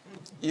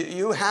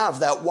 You have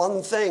that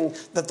one thing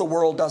that the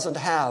world doesn't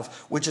have,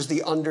 which is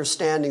the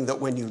understanding that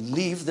when you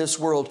leave this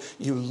world,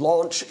 you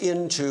launch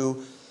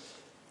into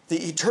the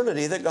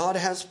eternity that God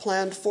has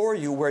planned for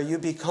you, where you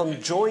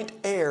become joint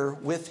heir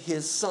with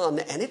his Son.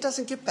 And it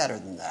doesn't get better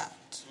than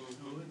that.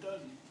 No, it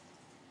doesn't.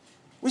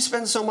 We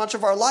spend so much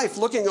of our life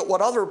looking at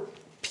what other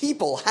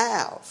people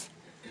have.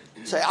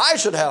 Say, I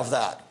should have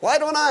that. Why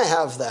don't I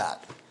have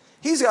that?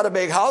 He's got a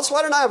big house.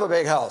 Why don't I have a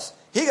big house?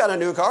 He got a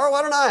new car.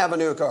 Why don't I have a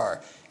new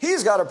car?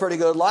 He's got a pretty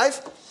good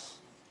life.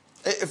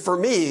 For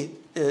me,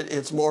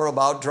 it's more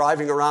about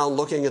driving around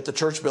looking at the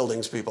church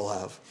buildings people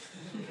have.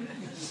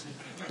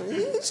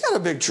 He's got a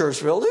big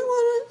church building.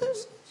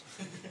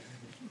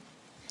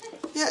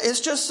 Yeah,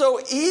 it's just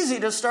so easy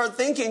to start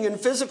thinking in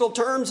physical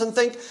terms and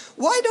think,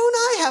 why don't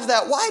I have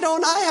that? Why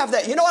don't I have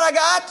that? You know what I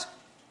got?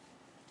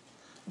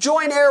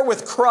 Joint heir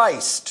with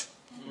Christ.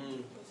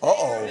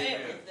 Uh-oh.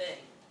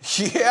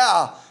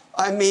 Yeah,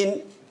 I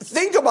mean,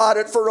 think about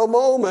it for a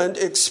moment.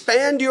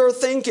 Expand your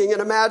thinking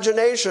and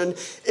imagination.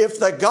 If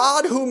the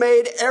God who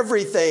made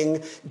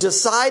everything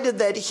decided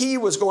that he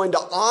was going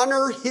to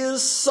honor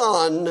his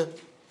Son,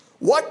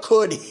 what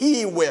could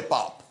he whip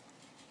up?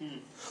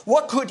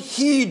 What could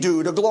he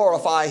do to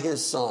glorify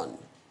his Son?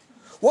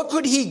 What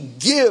could he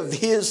give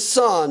his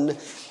Son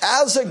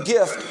as a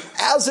gift,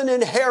 as an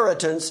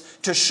inheritance,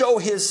 to show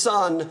his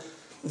Son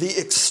the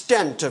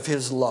extent of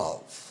his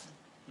love?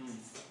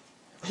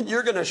 And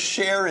you're going to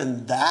share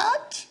in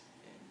that?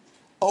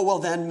 Oh, well,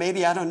 then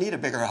maybe I don't need a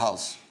bigger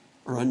house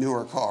or a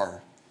newer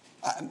car.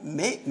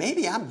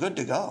 Maybe I'm good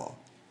to go.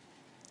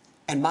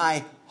 And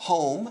my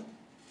home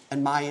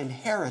and my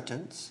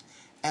inheritance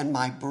and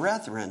my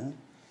brethren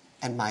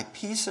and my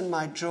peace and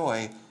my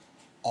joy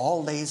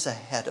all lays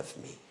ahead of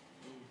me.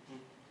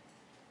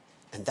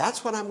 And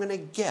that's what I'm going to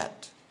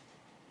get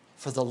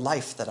for the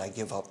life that I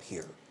give up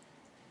here.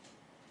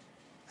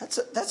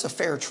 That's a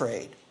fair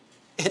trade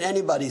in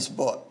anybody's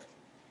book.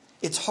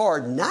 It's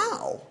hard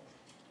now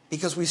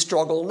because we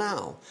struggle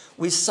now.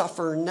 We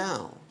suffer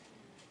now.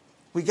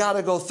 We got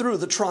to go through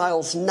the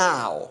trials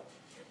now.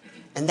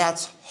 And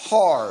that's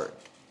hard.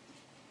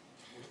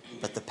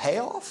 But the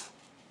payoff?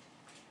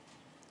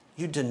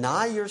 You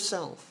deny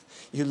yourself.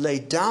 You lay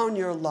down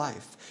your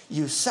life.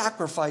 You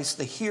sacrifice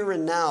the here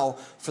and now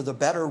for the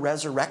better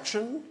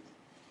resurrection.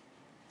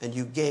 And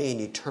you gain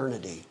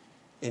eternity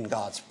in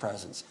God's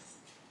presence.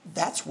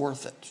 That's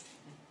worth it.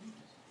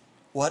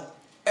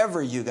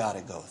 Whatever you got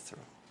to go through.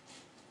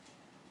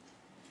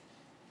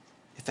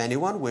 If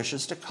anyone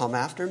wishes to come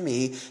after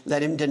me,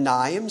 let him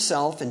deny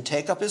himself and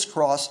take up his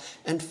cross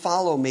and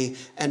follow me.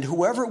 And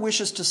whoever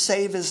wishes to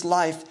save his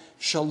life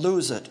shall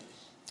lose it.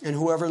 And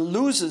whoever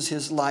loses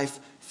his life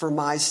for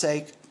my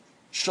sake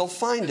shall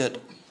find it.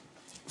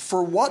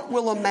 For what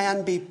will a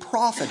man be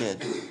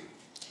profited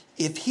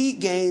if he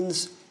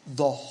gains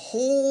the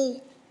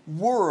whole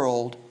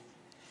world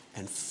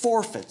and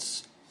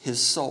forfeits his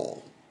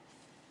soul?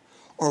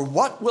 Or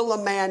what will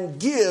a man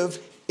give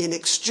in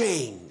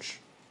exchange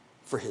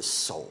for his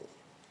soul?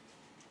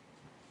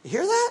 You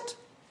hear that?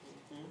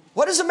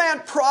 What is a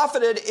man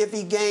profited if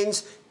he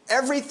gains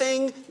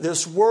everything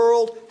this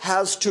world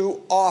has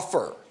to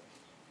offer?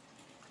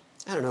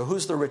 I don't know,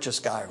 who's the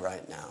richest guy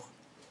right now?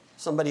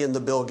 Somebody in the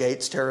Bill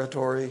Gates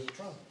territory?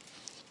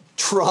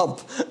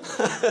 Trump.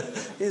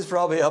 He's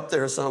probably up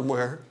there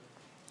somewhere.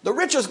 The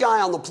richest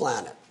guy on the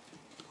planet.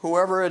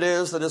 Whoever it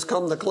is that has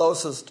come the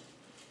closest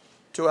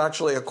to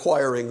actually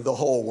acquiring the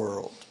whole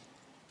world.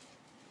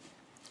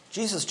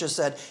 Jesus just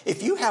said,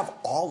 if you have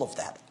all of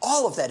that,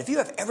 if you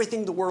have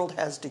everything the world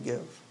has to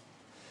give,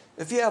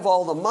 if you have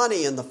all the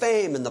money and the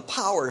fame and the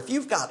power, if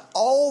you've got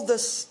all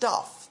this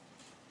stuff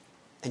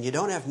and you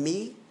don't have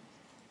me,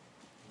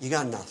 you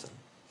got nothing.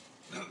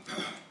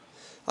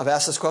 I've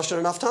asked this question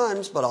enough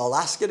times, but I'll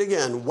ask it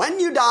again. When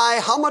you die,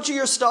 how much of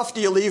your stuff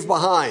do you leave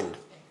behind?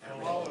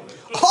 All of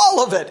it.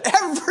 All of it.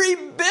 Every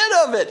bit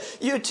of it.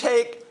 You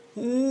take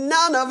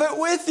none of it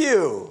with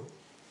you.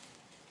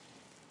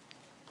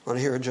 Want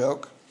to hear a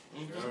joke?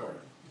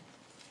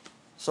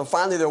 So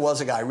finally there was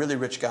a guy, really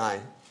rich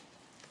guy.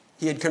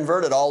 He had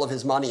converted all of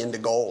his money into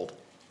gold.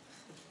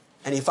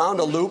 And he found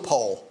a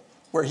loophole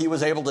where he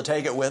was able to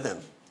take it with him.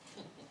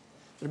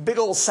 A big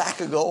old sack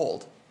of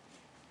gold.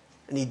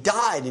 And he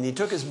died, and he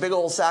took his big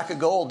old sack of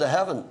gold to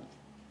heaven.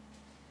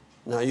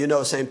 Now, you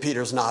know St.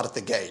 Peter's not at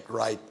the gate,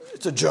 right?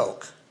 It's a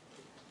joke.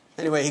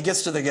 Anyway, he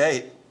gets to the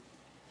gate.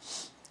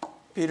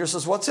 Peter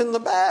says, what's in the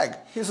bag?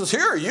 He says,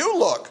 here, you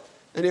look.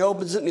 And he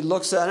opens it, and he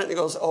looks at it, and he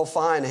goes, oh,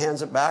 fine,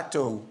 hands it back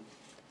to him.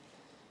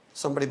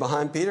 Somebody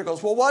behind Peter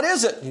goes, well, what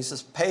is it? And he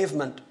says,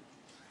 pavement.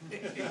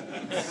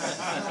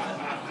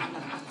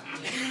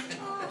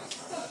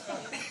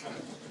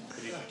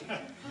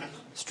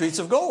 Streets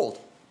of gold.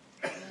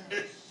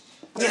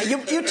 Yeah,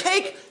 you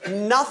take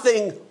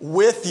nothing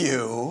with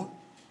you,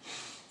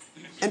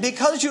 and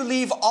because you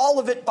leave all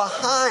of it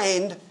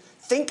behind,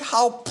 think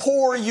how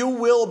poor you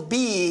will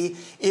be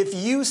if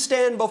you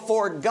stand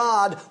before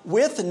God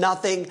with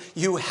nothing,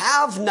 you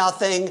have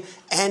nothing,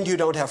 and you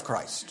don't have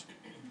Christ.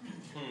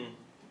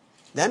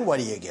 Then what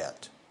do you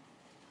get?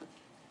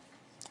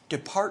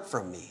 Depart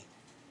from me,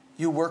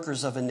 you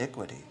workers of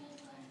iniquity.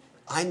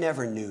 I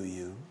never knew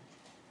you.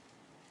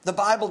 The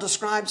Bible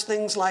describes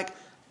things like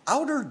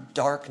outer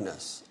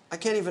darkness. I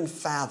can't even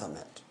fathom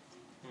it.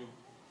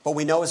 But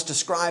we know it's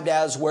described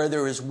as where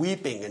there is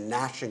weeping and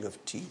gnashing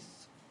of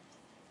teeth.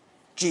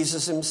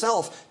 Jesus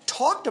himself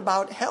talked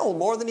about hell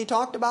more than he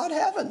talked about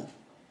heaven,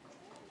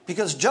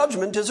 because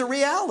judgment is a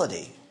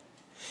reality.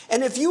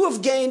 And if you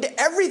have gained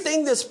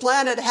everything this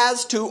planet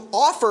has to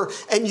offer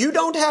and you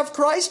don't have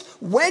Christ,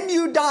 when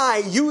you die,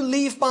 you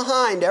leave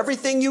behind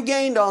everything you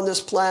gained on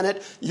this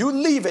planet. You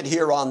leave it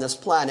here on this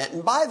planet.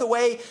 And by the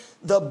way,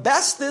 the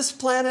best this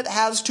planet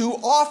has to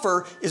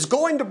offer is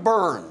going to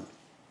burn.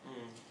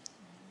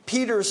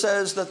 Peter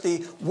says that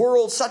the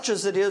world such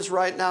as it is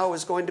right now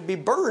is going to be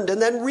burned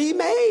and then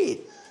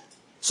remade.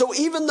 So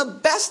even the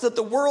best that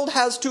the world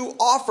has to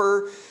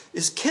offer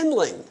is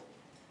kindling.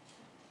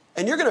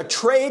 And you're going to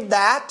trade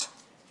that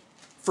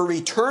for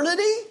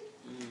eternity?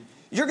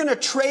 You're going to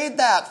trade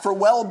that for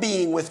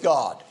well-being with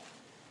God.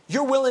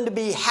 You're willing to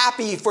be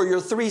happy for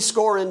your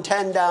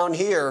 70 down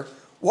here,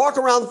 walk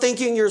around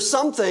thinking you're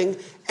something,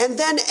 and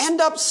then end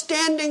up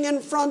standing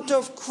in front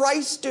of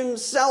Christ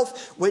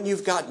himself when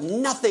you've got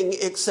nothing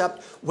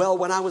except, well,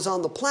 when I was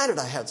on the planet,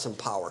 I had some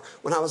power.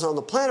 When I was on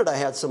the planet, I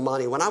had some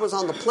money. When I was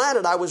on the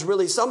planet, I was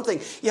really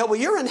something. Yeah, well,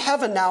 you're in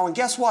heaven now, and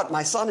guess what?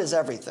 My son is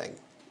everything.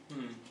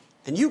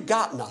 And you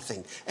got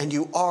nothing, and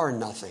you are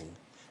nothing,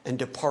 and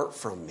depart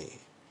from me.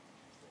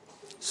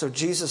 So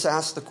Jesus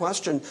asked the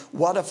question,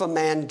 what if a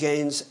man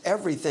gains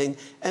everything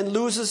and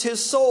loses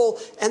his soul?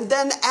 And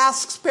then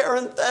asks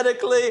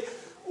parenthetically,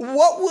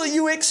 what will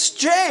you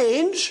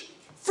exchange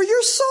for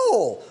your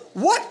soul?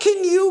 What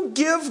can you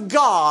give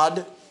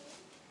God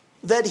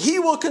that he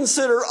will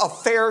consider a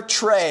fair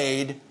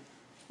trade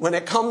when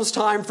it comes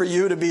time for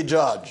you to be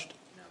judged?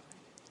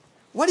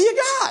 What do you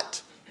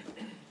got?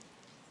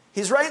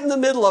 He's right in the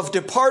middle of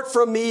depart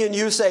from me, and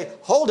you say,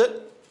 hold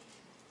it.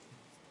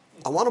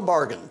 I want a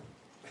bargain.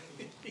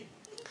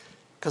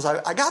 Because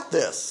I got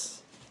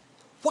this.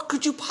 What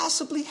could you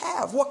possibly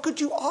have? What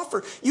could you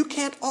offer? You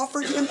can't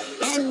offer him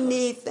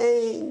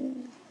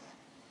anything.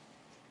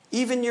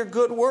 Even your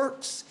good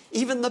works,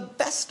 even the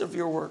best of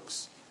your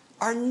works,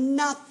 are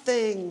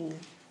nothing.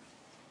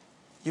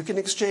 You can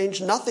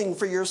exchange nothing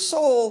for your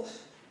soul.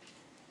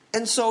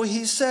 And so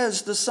he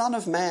says, the Son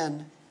of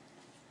Man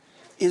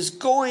is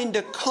going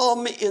to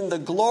come in the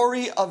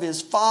glory of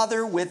his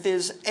Father with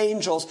his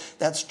angels.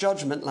 That's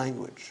judgment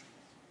language.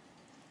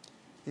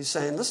 He's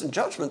saying, listen,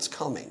 judgment's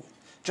coming.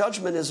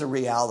 Judgment is a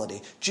reality.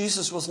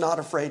 Jesus was not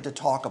afraid to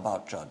talk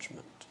about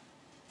judgment.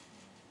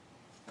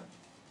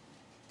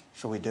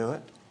 Shall we do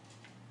it?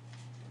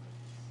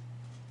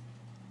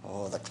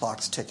 Oh, the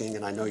clock's ticking,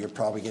 and I know you're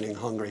probably getting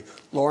hungry.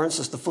 Lawrence,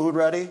 is the food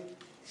ready?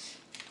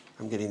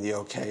 I'm getting the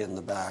okay in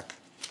the back.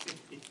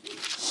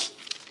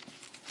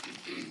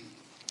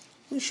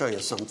 Let me show you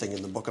something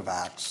in the book of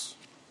Acts.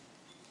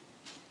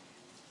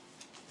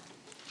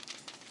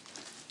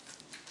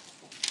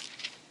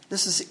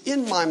 This is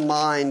in my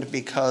mind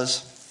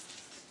because,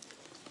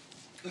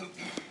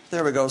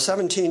 there we go,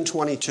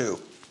 1722.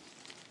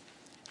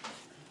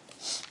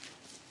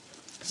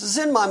 This is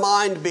in my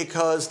mind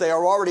because they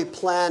are already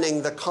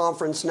planning the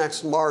conference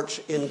next March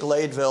in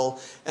Gladeville,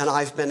 and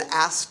I've been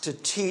asked to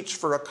teach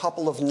for a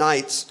couple of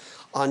nights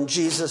on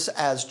Jesus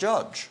as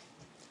judge,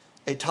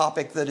 a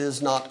topic that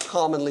is not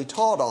commonly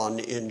taught on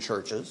in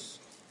churches.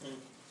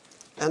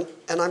 And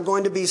I'm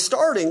going to be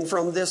starting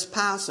from this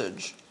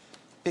passage,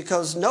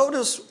 because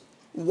notice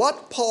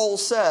what Paul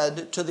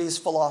said to these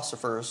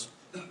philosophers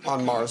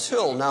on Mars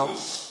Hill. Now,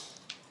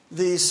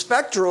 the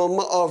spectrum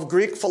of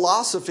Greek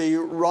philosophy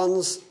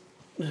runs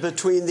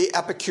between the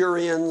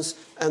Epicureans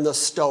and the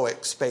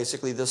Stoics,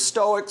 basically. The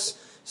Stoics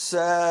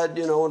said,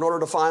 in order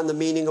to find the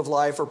meaning of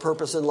life or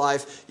purpose in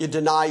life, you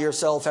deny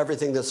yourself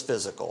everything that's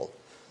physical.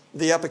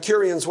 The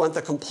Epicureans went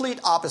the complete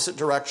opposite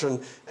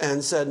direction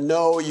and said,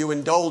 no, you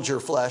indulge your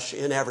flesh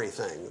in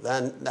everything.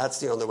 Then that's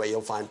the only way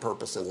you'll find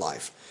purpose in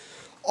life.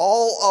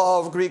 All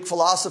of Greek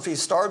philosophy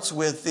starts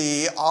with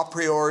the a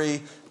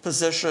priori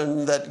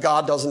position that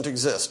God doesn't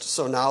exist.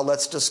 So now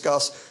let's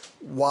discuss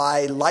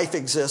why life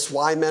exists,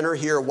 why men are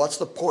here, what's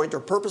the point or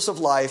purpose of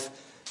life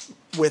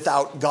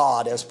without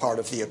God as part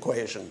of the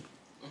equation.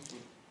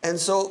 And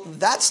so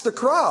that's the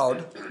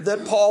crowd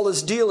that Paul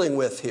is dealing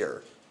with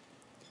here.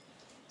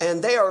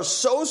 And they are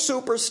so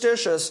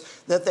superstitious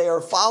that they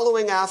are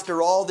following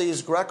after all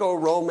these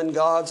Greco-Roman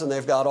gods, and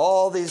they've got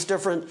all these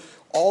different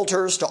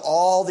altars to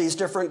all these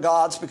different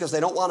gods because they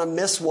don't want to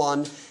miss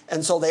one.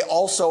 And so they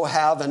also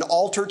have an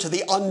altar to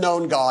the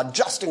unknown God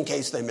just in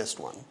case they missed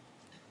one.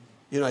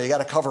 You got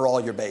to cover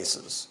all your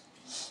bases.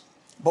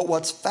 But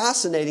what's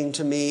fascinating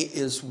to me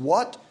is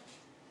what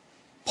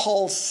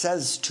Paul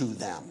says to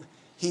them.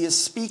 He is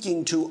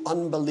speaking to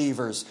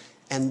unbelievers,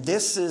 and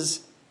this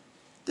is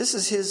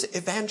his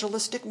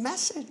evangelistic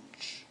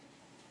message.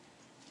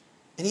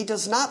 And he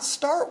does not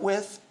start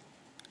with,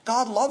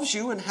 God loves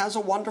you and has a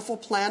wonderful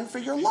plan for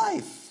your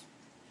life.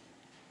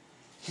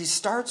 He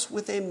starts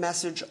with a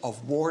message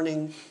of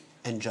warning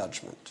and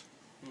judgment.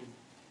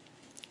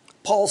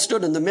 Paul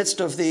stood in the midst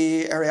of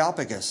the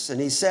Areopagus, and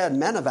he said,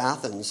 Men of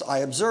Athens, I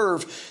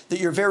observe that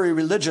you're very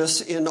religious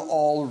in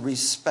all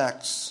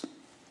respects.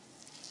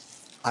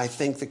 I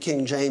think the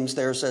King James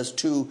there says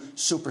too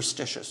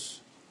superstitious.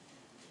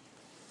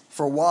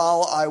 For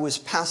while I was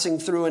passing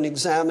through and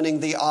examining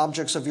the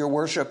objects of your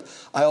worship,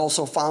 I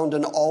also found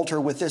an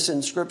altar with this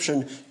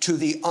inscription, To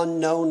the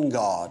unknown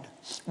God.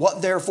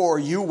 What therefore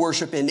you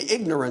worship in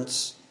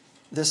ignorance,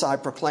 this I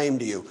proclaim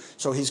to you.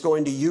 So he's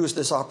going to use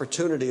this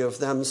opportunity of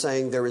them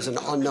saying there is an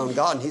unknown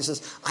God. And he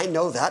says, I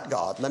know that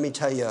God. Let me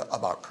tell you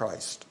about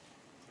Christ.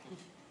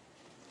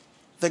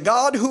 The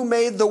God who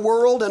made the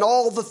world and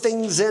all the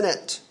things in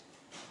it,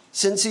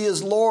 since he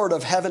is Lord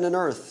of heaven and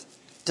earth,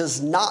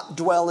 does not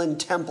dwell in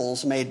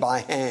temples made by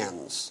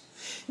hands.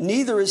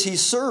 Neither is he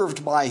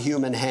served by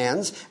human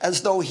hands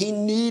as though he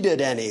needed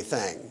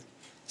anything,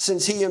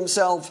 since he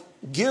himself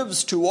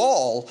gives to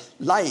all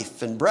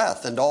life and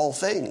breath and all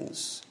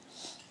things.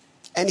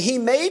 And he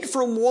made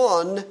from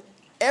one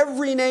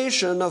every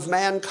nation of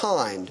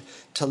mankind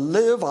to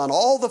live on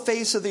all the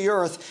face of the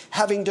earth,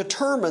 having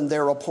determined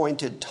their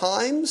appointed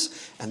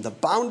times and the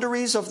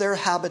boundaries of their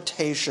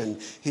habitation.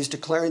 He's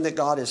declaring that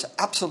God is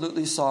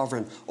absolutely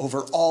sovereign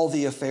over all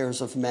the affairs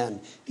of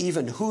men.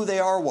 Even who they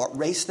are, what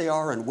race they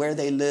are, and where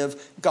they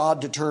live, God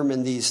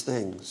determined these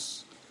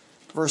things.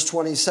 Verse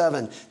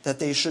 27, that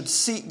they should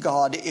seek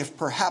God if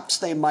perhaps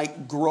they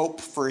might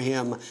grope for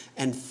him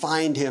and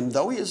find him,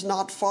 though he is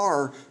not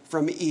far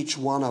from each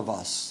one of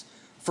us.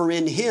 For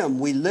in him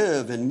we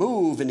live and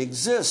move and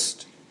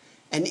exist.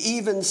 And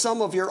even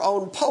some of your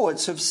own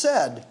poets have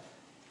said,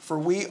 for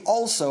we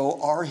also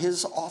are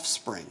his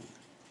offspring.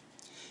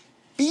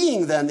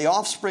 Being then the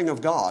offspring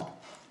of God,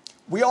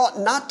 we ought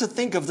not to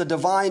think of the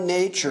divine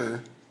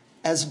nature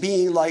as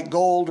being like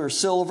gold or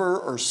silver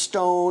or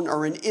stone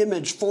or an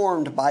image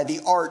formed by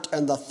the art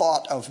and the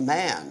thought of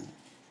man.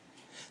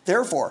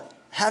 Therefore,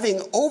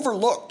 having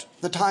overlooked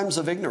the times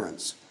of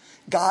ignorance,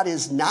 God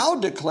is now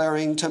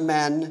declaring to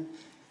men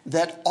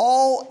that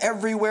all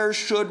everywhere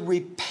should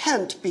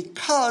repent,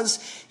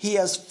 because he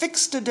has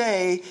fixed a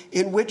day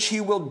in which he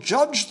will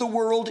judge the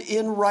world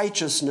in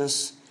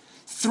righteousness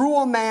through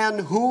a man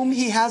whom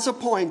he has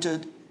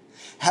appointed,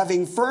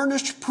 having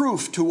furnished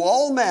proof to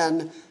all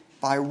men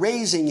by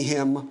raising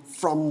him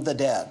from the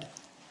dead.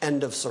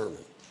 End of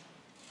sermon.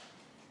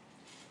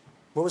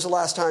 When was the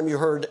last time you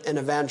heard an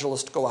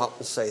evangelist go out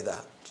and say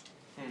that?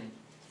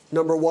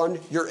 Number one,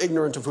 you're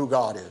ignorant of who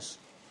God is.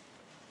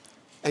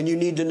 And you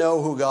need to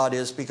know who God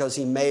is because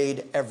he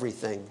made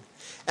everything.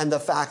 And the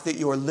fact that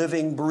you're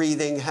living,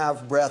 breathing,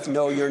 have breath,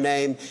 know your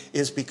name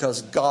is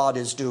because God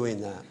is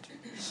doing that.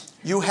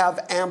 You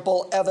have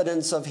ample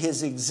evidence of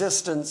his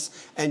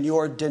existence, and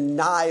your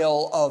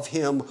denial of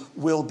him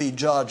will be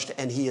judged.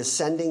 And he is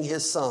sending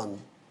his son,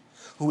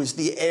 who is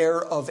the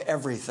heir of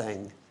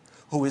everything,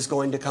 who is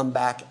going to come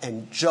back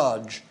and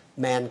judge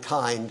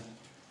mankind.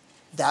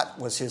 That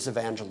was his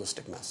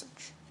evangelistic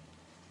message.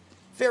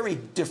 Very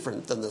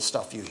different than the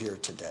stuff you hear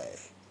today.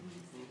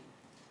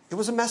 It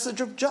was a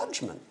message of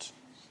judgment.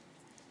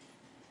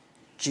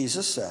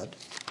 Jesus said,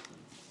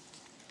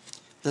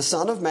 the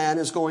Son of Man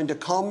is going to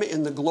come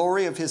in the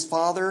glory of his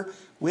Father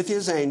with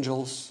his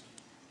angels,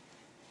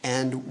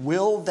 and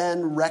will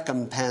then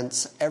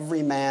recompense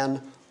every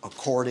man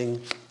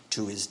according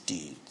to his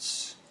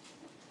deeds.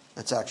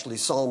 That's actually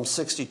Psalm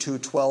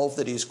 62:12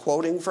 that he's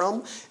quoting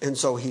from, and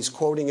so he's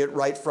quoting it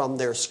right from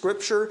their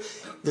scripture.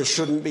 This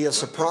shouldn't be a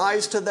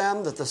surprise to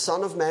them that the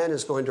Son of Man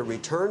is going to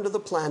return to the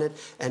planet,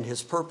 and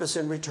his purpose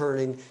in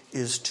returning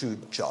is to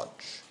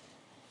judge.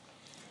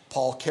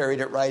 Paul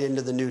carried it right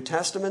into the New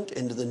Testament,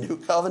 into the New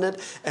Covenant,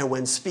 and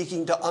when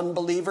speaking to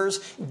unbelievers,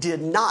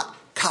 did not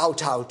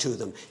kowtow to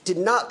them, did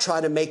not try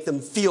to make them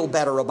feel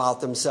better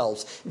about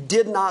themselves,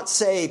 did not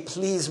say,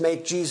 please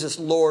make Jesus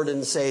Lord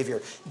and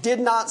Savior, did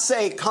not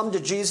say, come to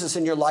Jesus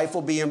and your life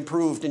will be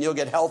improved and you'll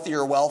get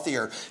healthier,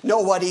 wealthier. No,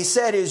 what he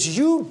said is,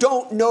 you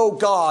don't know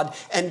God,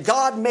 and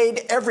God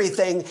made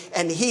everything,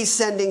 and he's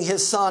sending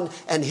his Son,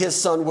 and his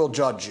Son will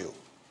judge you.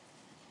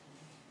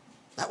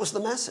 That was the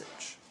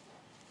message.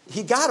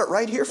 He got it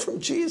right here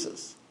from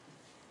Jesus,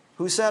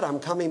 who said, I'm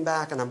coming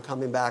back, and I'm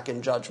coming back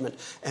in judgment.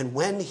 And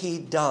when he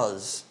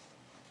does,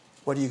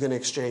 what are you going to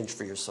exchange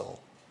for your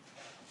soul?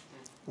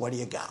 What do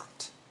you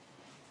got?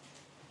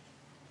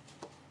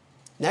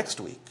 Next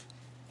week,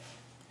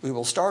 we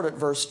will start at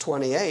verse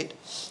 28,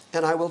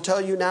 and I will tell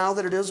you now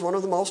that it is one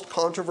of the most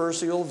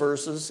controversial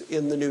verses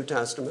in the New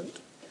Testament.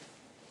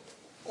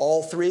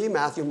 All three,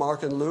 Matthew,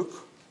 Mark, and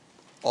Luke,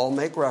 all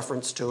make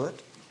reference to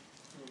it.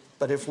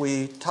 But if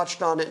we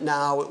touched on it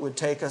now, it would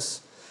take us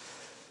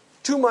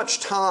too much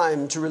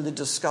time to really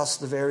discuss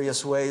the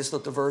various ways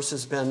that the verse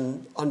has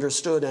been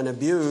understood and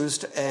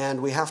abused,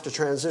 and we have to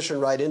transition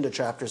right into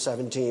chapter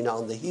 17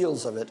 on the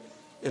heels of it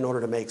in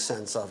order to make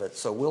sense of it.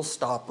 So we'll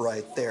stop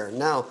right there.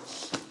 Now,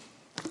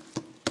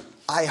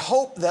 I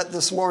hope that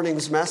this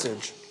morning's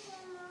message,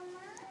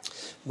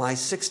 my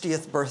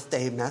 60th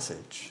birthday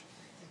message,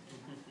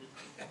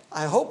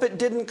 I hope it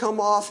didn't come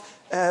off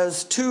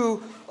as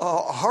too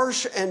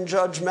harsh and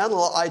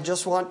judgmental. I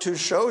just want to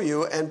show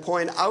you and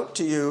point out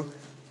to you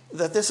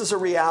that this is a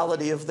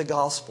reality of the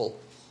gospel.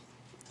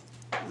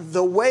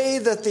 The way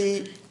that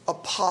the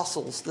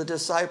apostles, the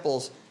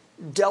disciples,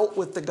 dealt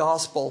with the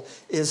gospel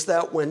is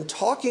that when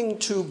talking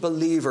to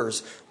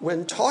believers,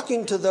 when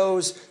talking to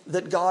those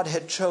that God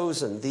had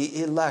chosen,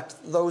 the elect,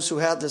 those who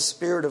had the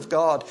Spirit of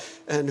God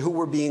and who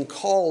were being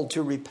called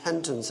to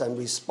repentance and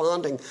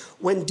responding,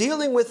 when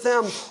dealing with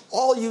them,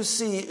 all you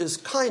see is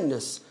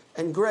kindness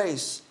and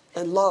grace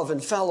and love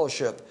and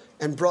fellowship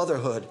and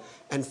brotherhood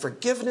and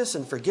forgiveness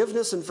and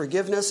forgiveness and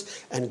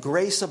forgiveness and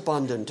grace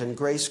abundant and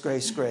grace,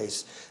 grace,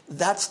 grace.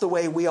 That's the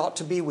way we ought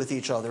to be with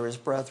each other as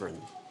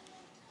brethren.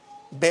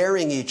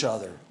 Bearing each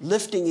other,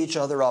 lifting each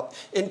other up,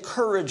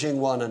 encouraging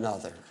one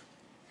another,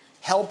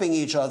 helping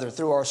each other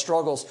through our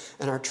struggles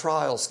and our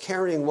trials,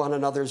 carrying one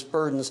another's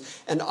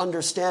burdens, and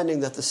understanding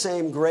that the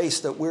same grace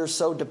that we're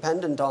so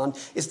dependent on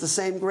is the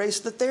same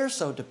grace that they're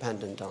so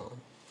dependent on.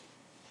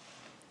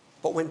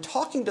 But when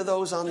talking to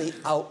those on the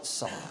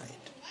outside,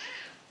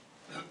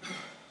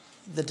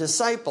 the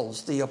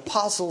disciples, the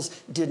apostles,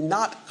 did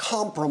not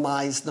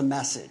compromise the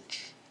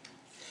message.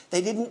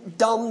 They didn't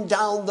dumb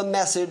down the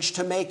message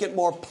to make it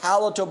more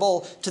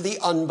palatable to the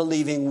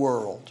unbelieving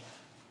world.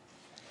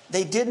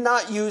 They did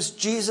not use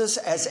Jesus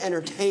as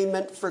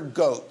entertainment for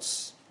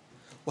goats.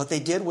 What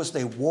they did was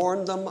they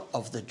warned them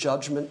of the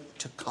judgment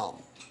to come.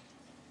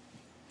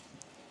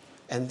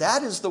 And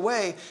that is the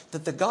way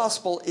that the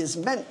gospel is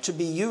meant to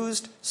be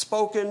used,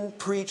 spoken,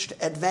 preached,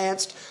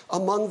 advanced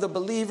among the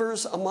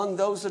believers, among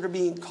those that are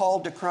being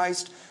called to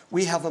Christ.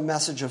 We have a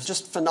message of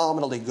just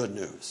phenomenally good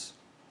news.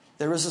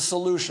 There is a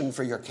solution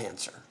for your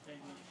cancer.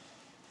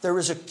 There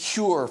is a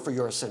cure for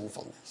your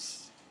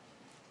sinfulness.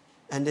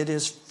 And it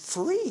is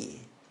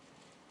free.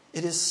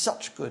 It is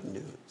such good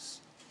news.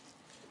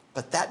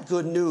 But that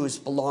good news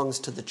belongs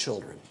to the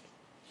children.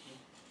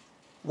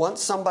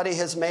 Once somebody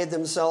has made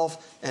themselves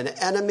an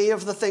enemy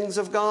of the things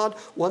of God,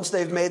 once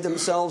they've made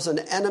themselves an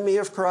enemy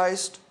of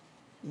Christ,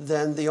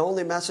 then the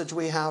only message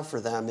we have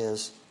for them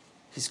is,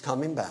 he's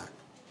coming back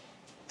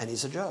and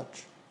he's a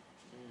judge.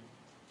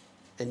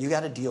 And you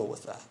got to deal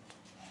with that.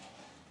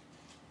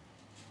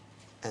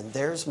 And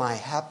there's my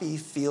happy,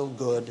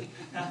 feel-good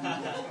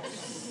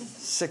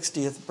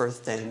 60th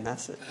birthday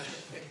message.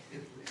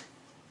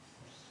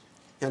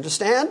 You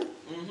understand?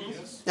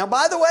 Mm-hmm. Now,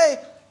 by the way,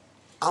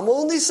 I'm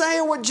only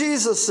saying what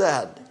Jesus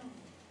said,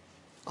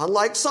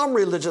 unlike some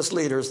religious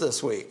leaders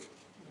this week.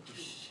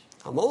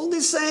 I'm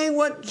only saying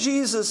what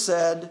Jesus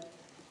said.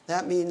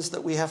 That means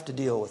that we have to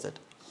deal with it.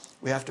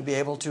 We have to be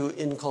able to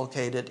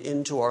inculcate it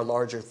into our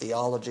larger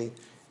theology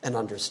and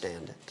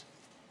understand it.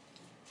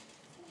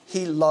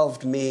 He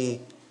loved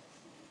me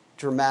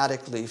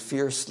dramatically,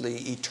 fiercely,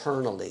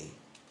 eternally.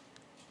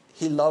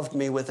 He loved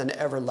me with an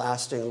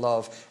everlasting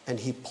love, and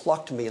he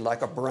plucked me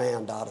like a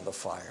brand out of the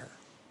fire.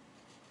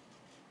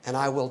 And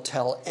I will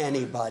tell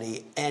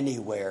anybody,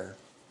 anywhere,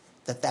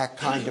 that that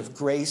kind of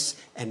grace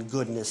and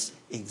goodness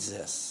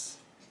exists.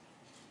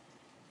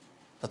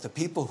 But the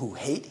people who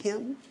hate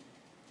him,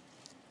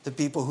 the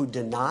people who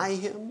deny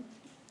him,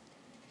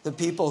 the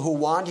people who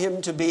want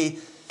him to be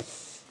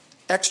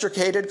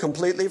extricated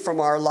completely from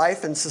our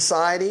life and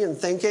society and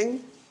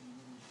thinking,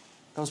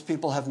 those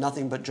people have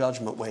nothing but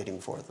judgment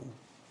waiting for them.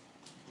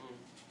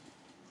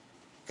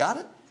 Got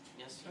it?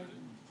 Yes, sir.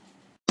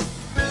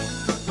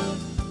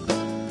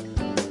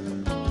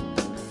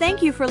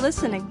 Thank you for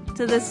listening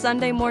to this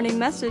Sunday morning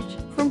message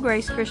from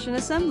Grace Christian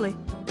Assembly.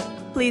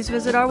 Please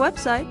visit our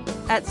website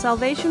at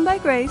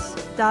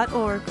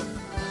salvationbygrace.org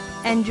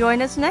and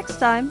join us next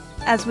time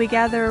as we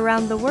gather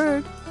around the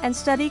Word and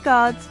study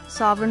God's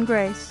sovereign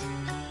grace.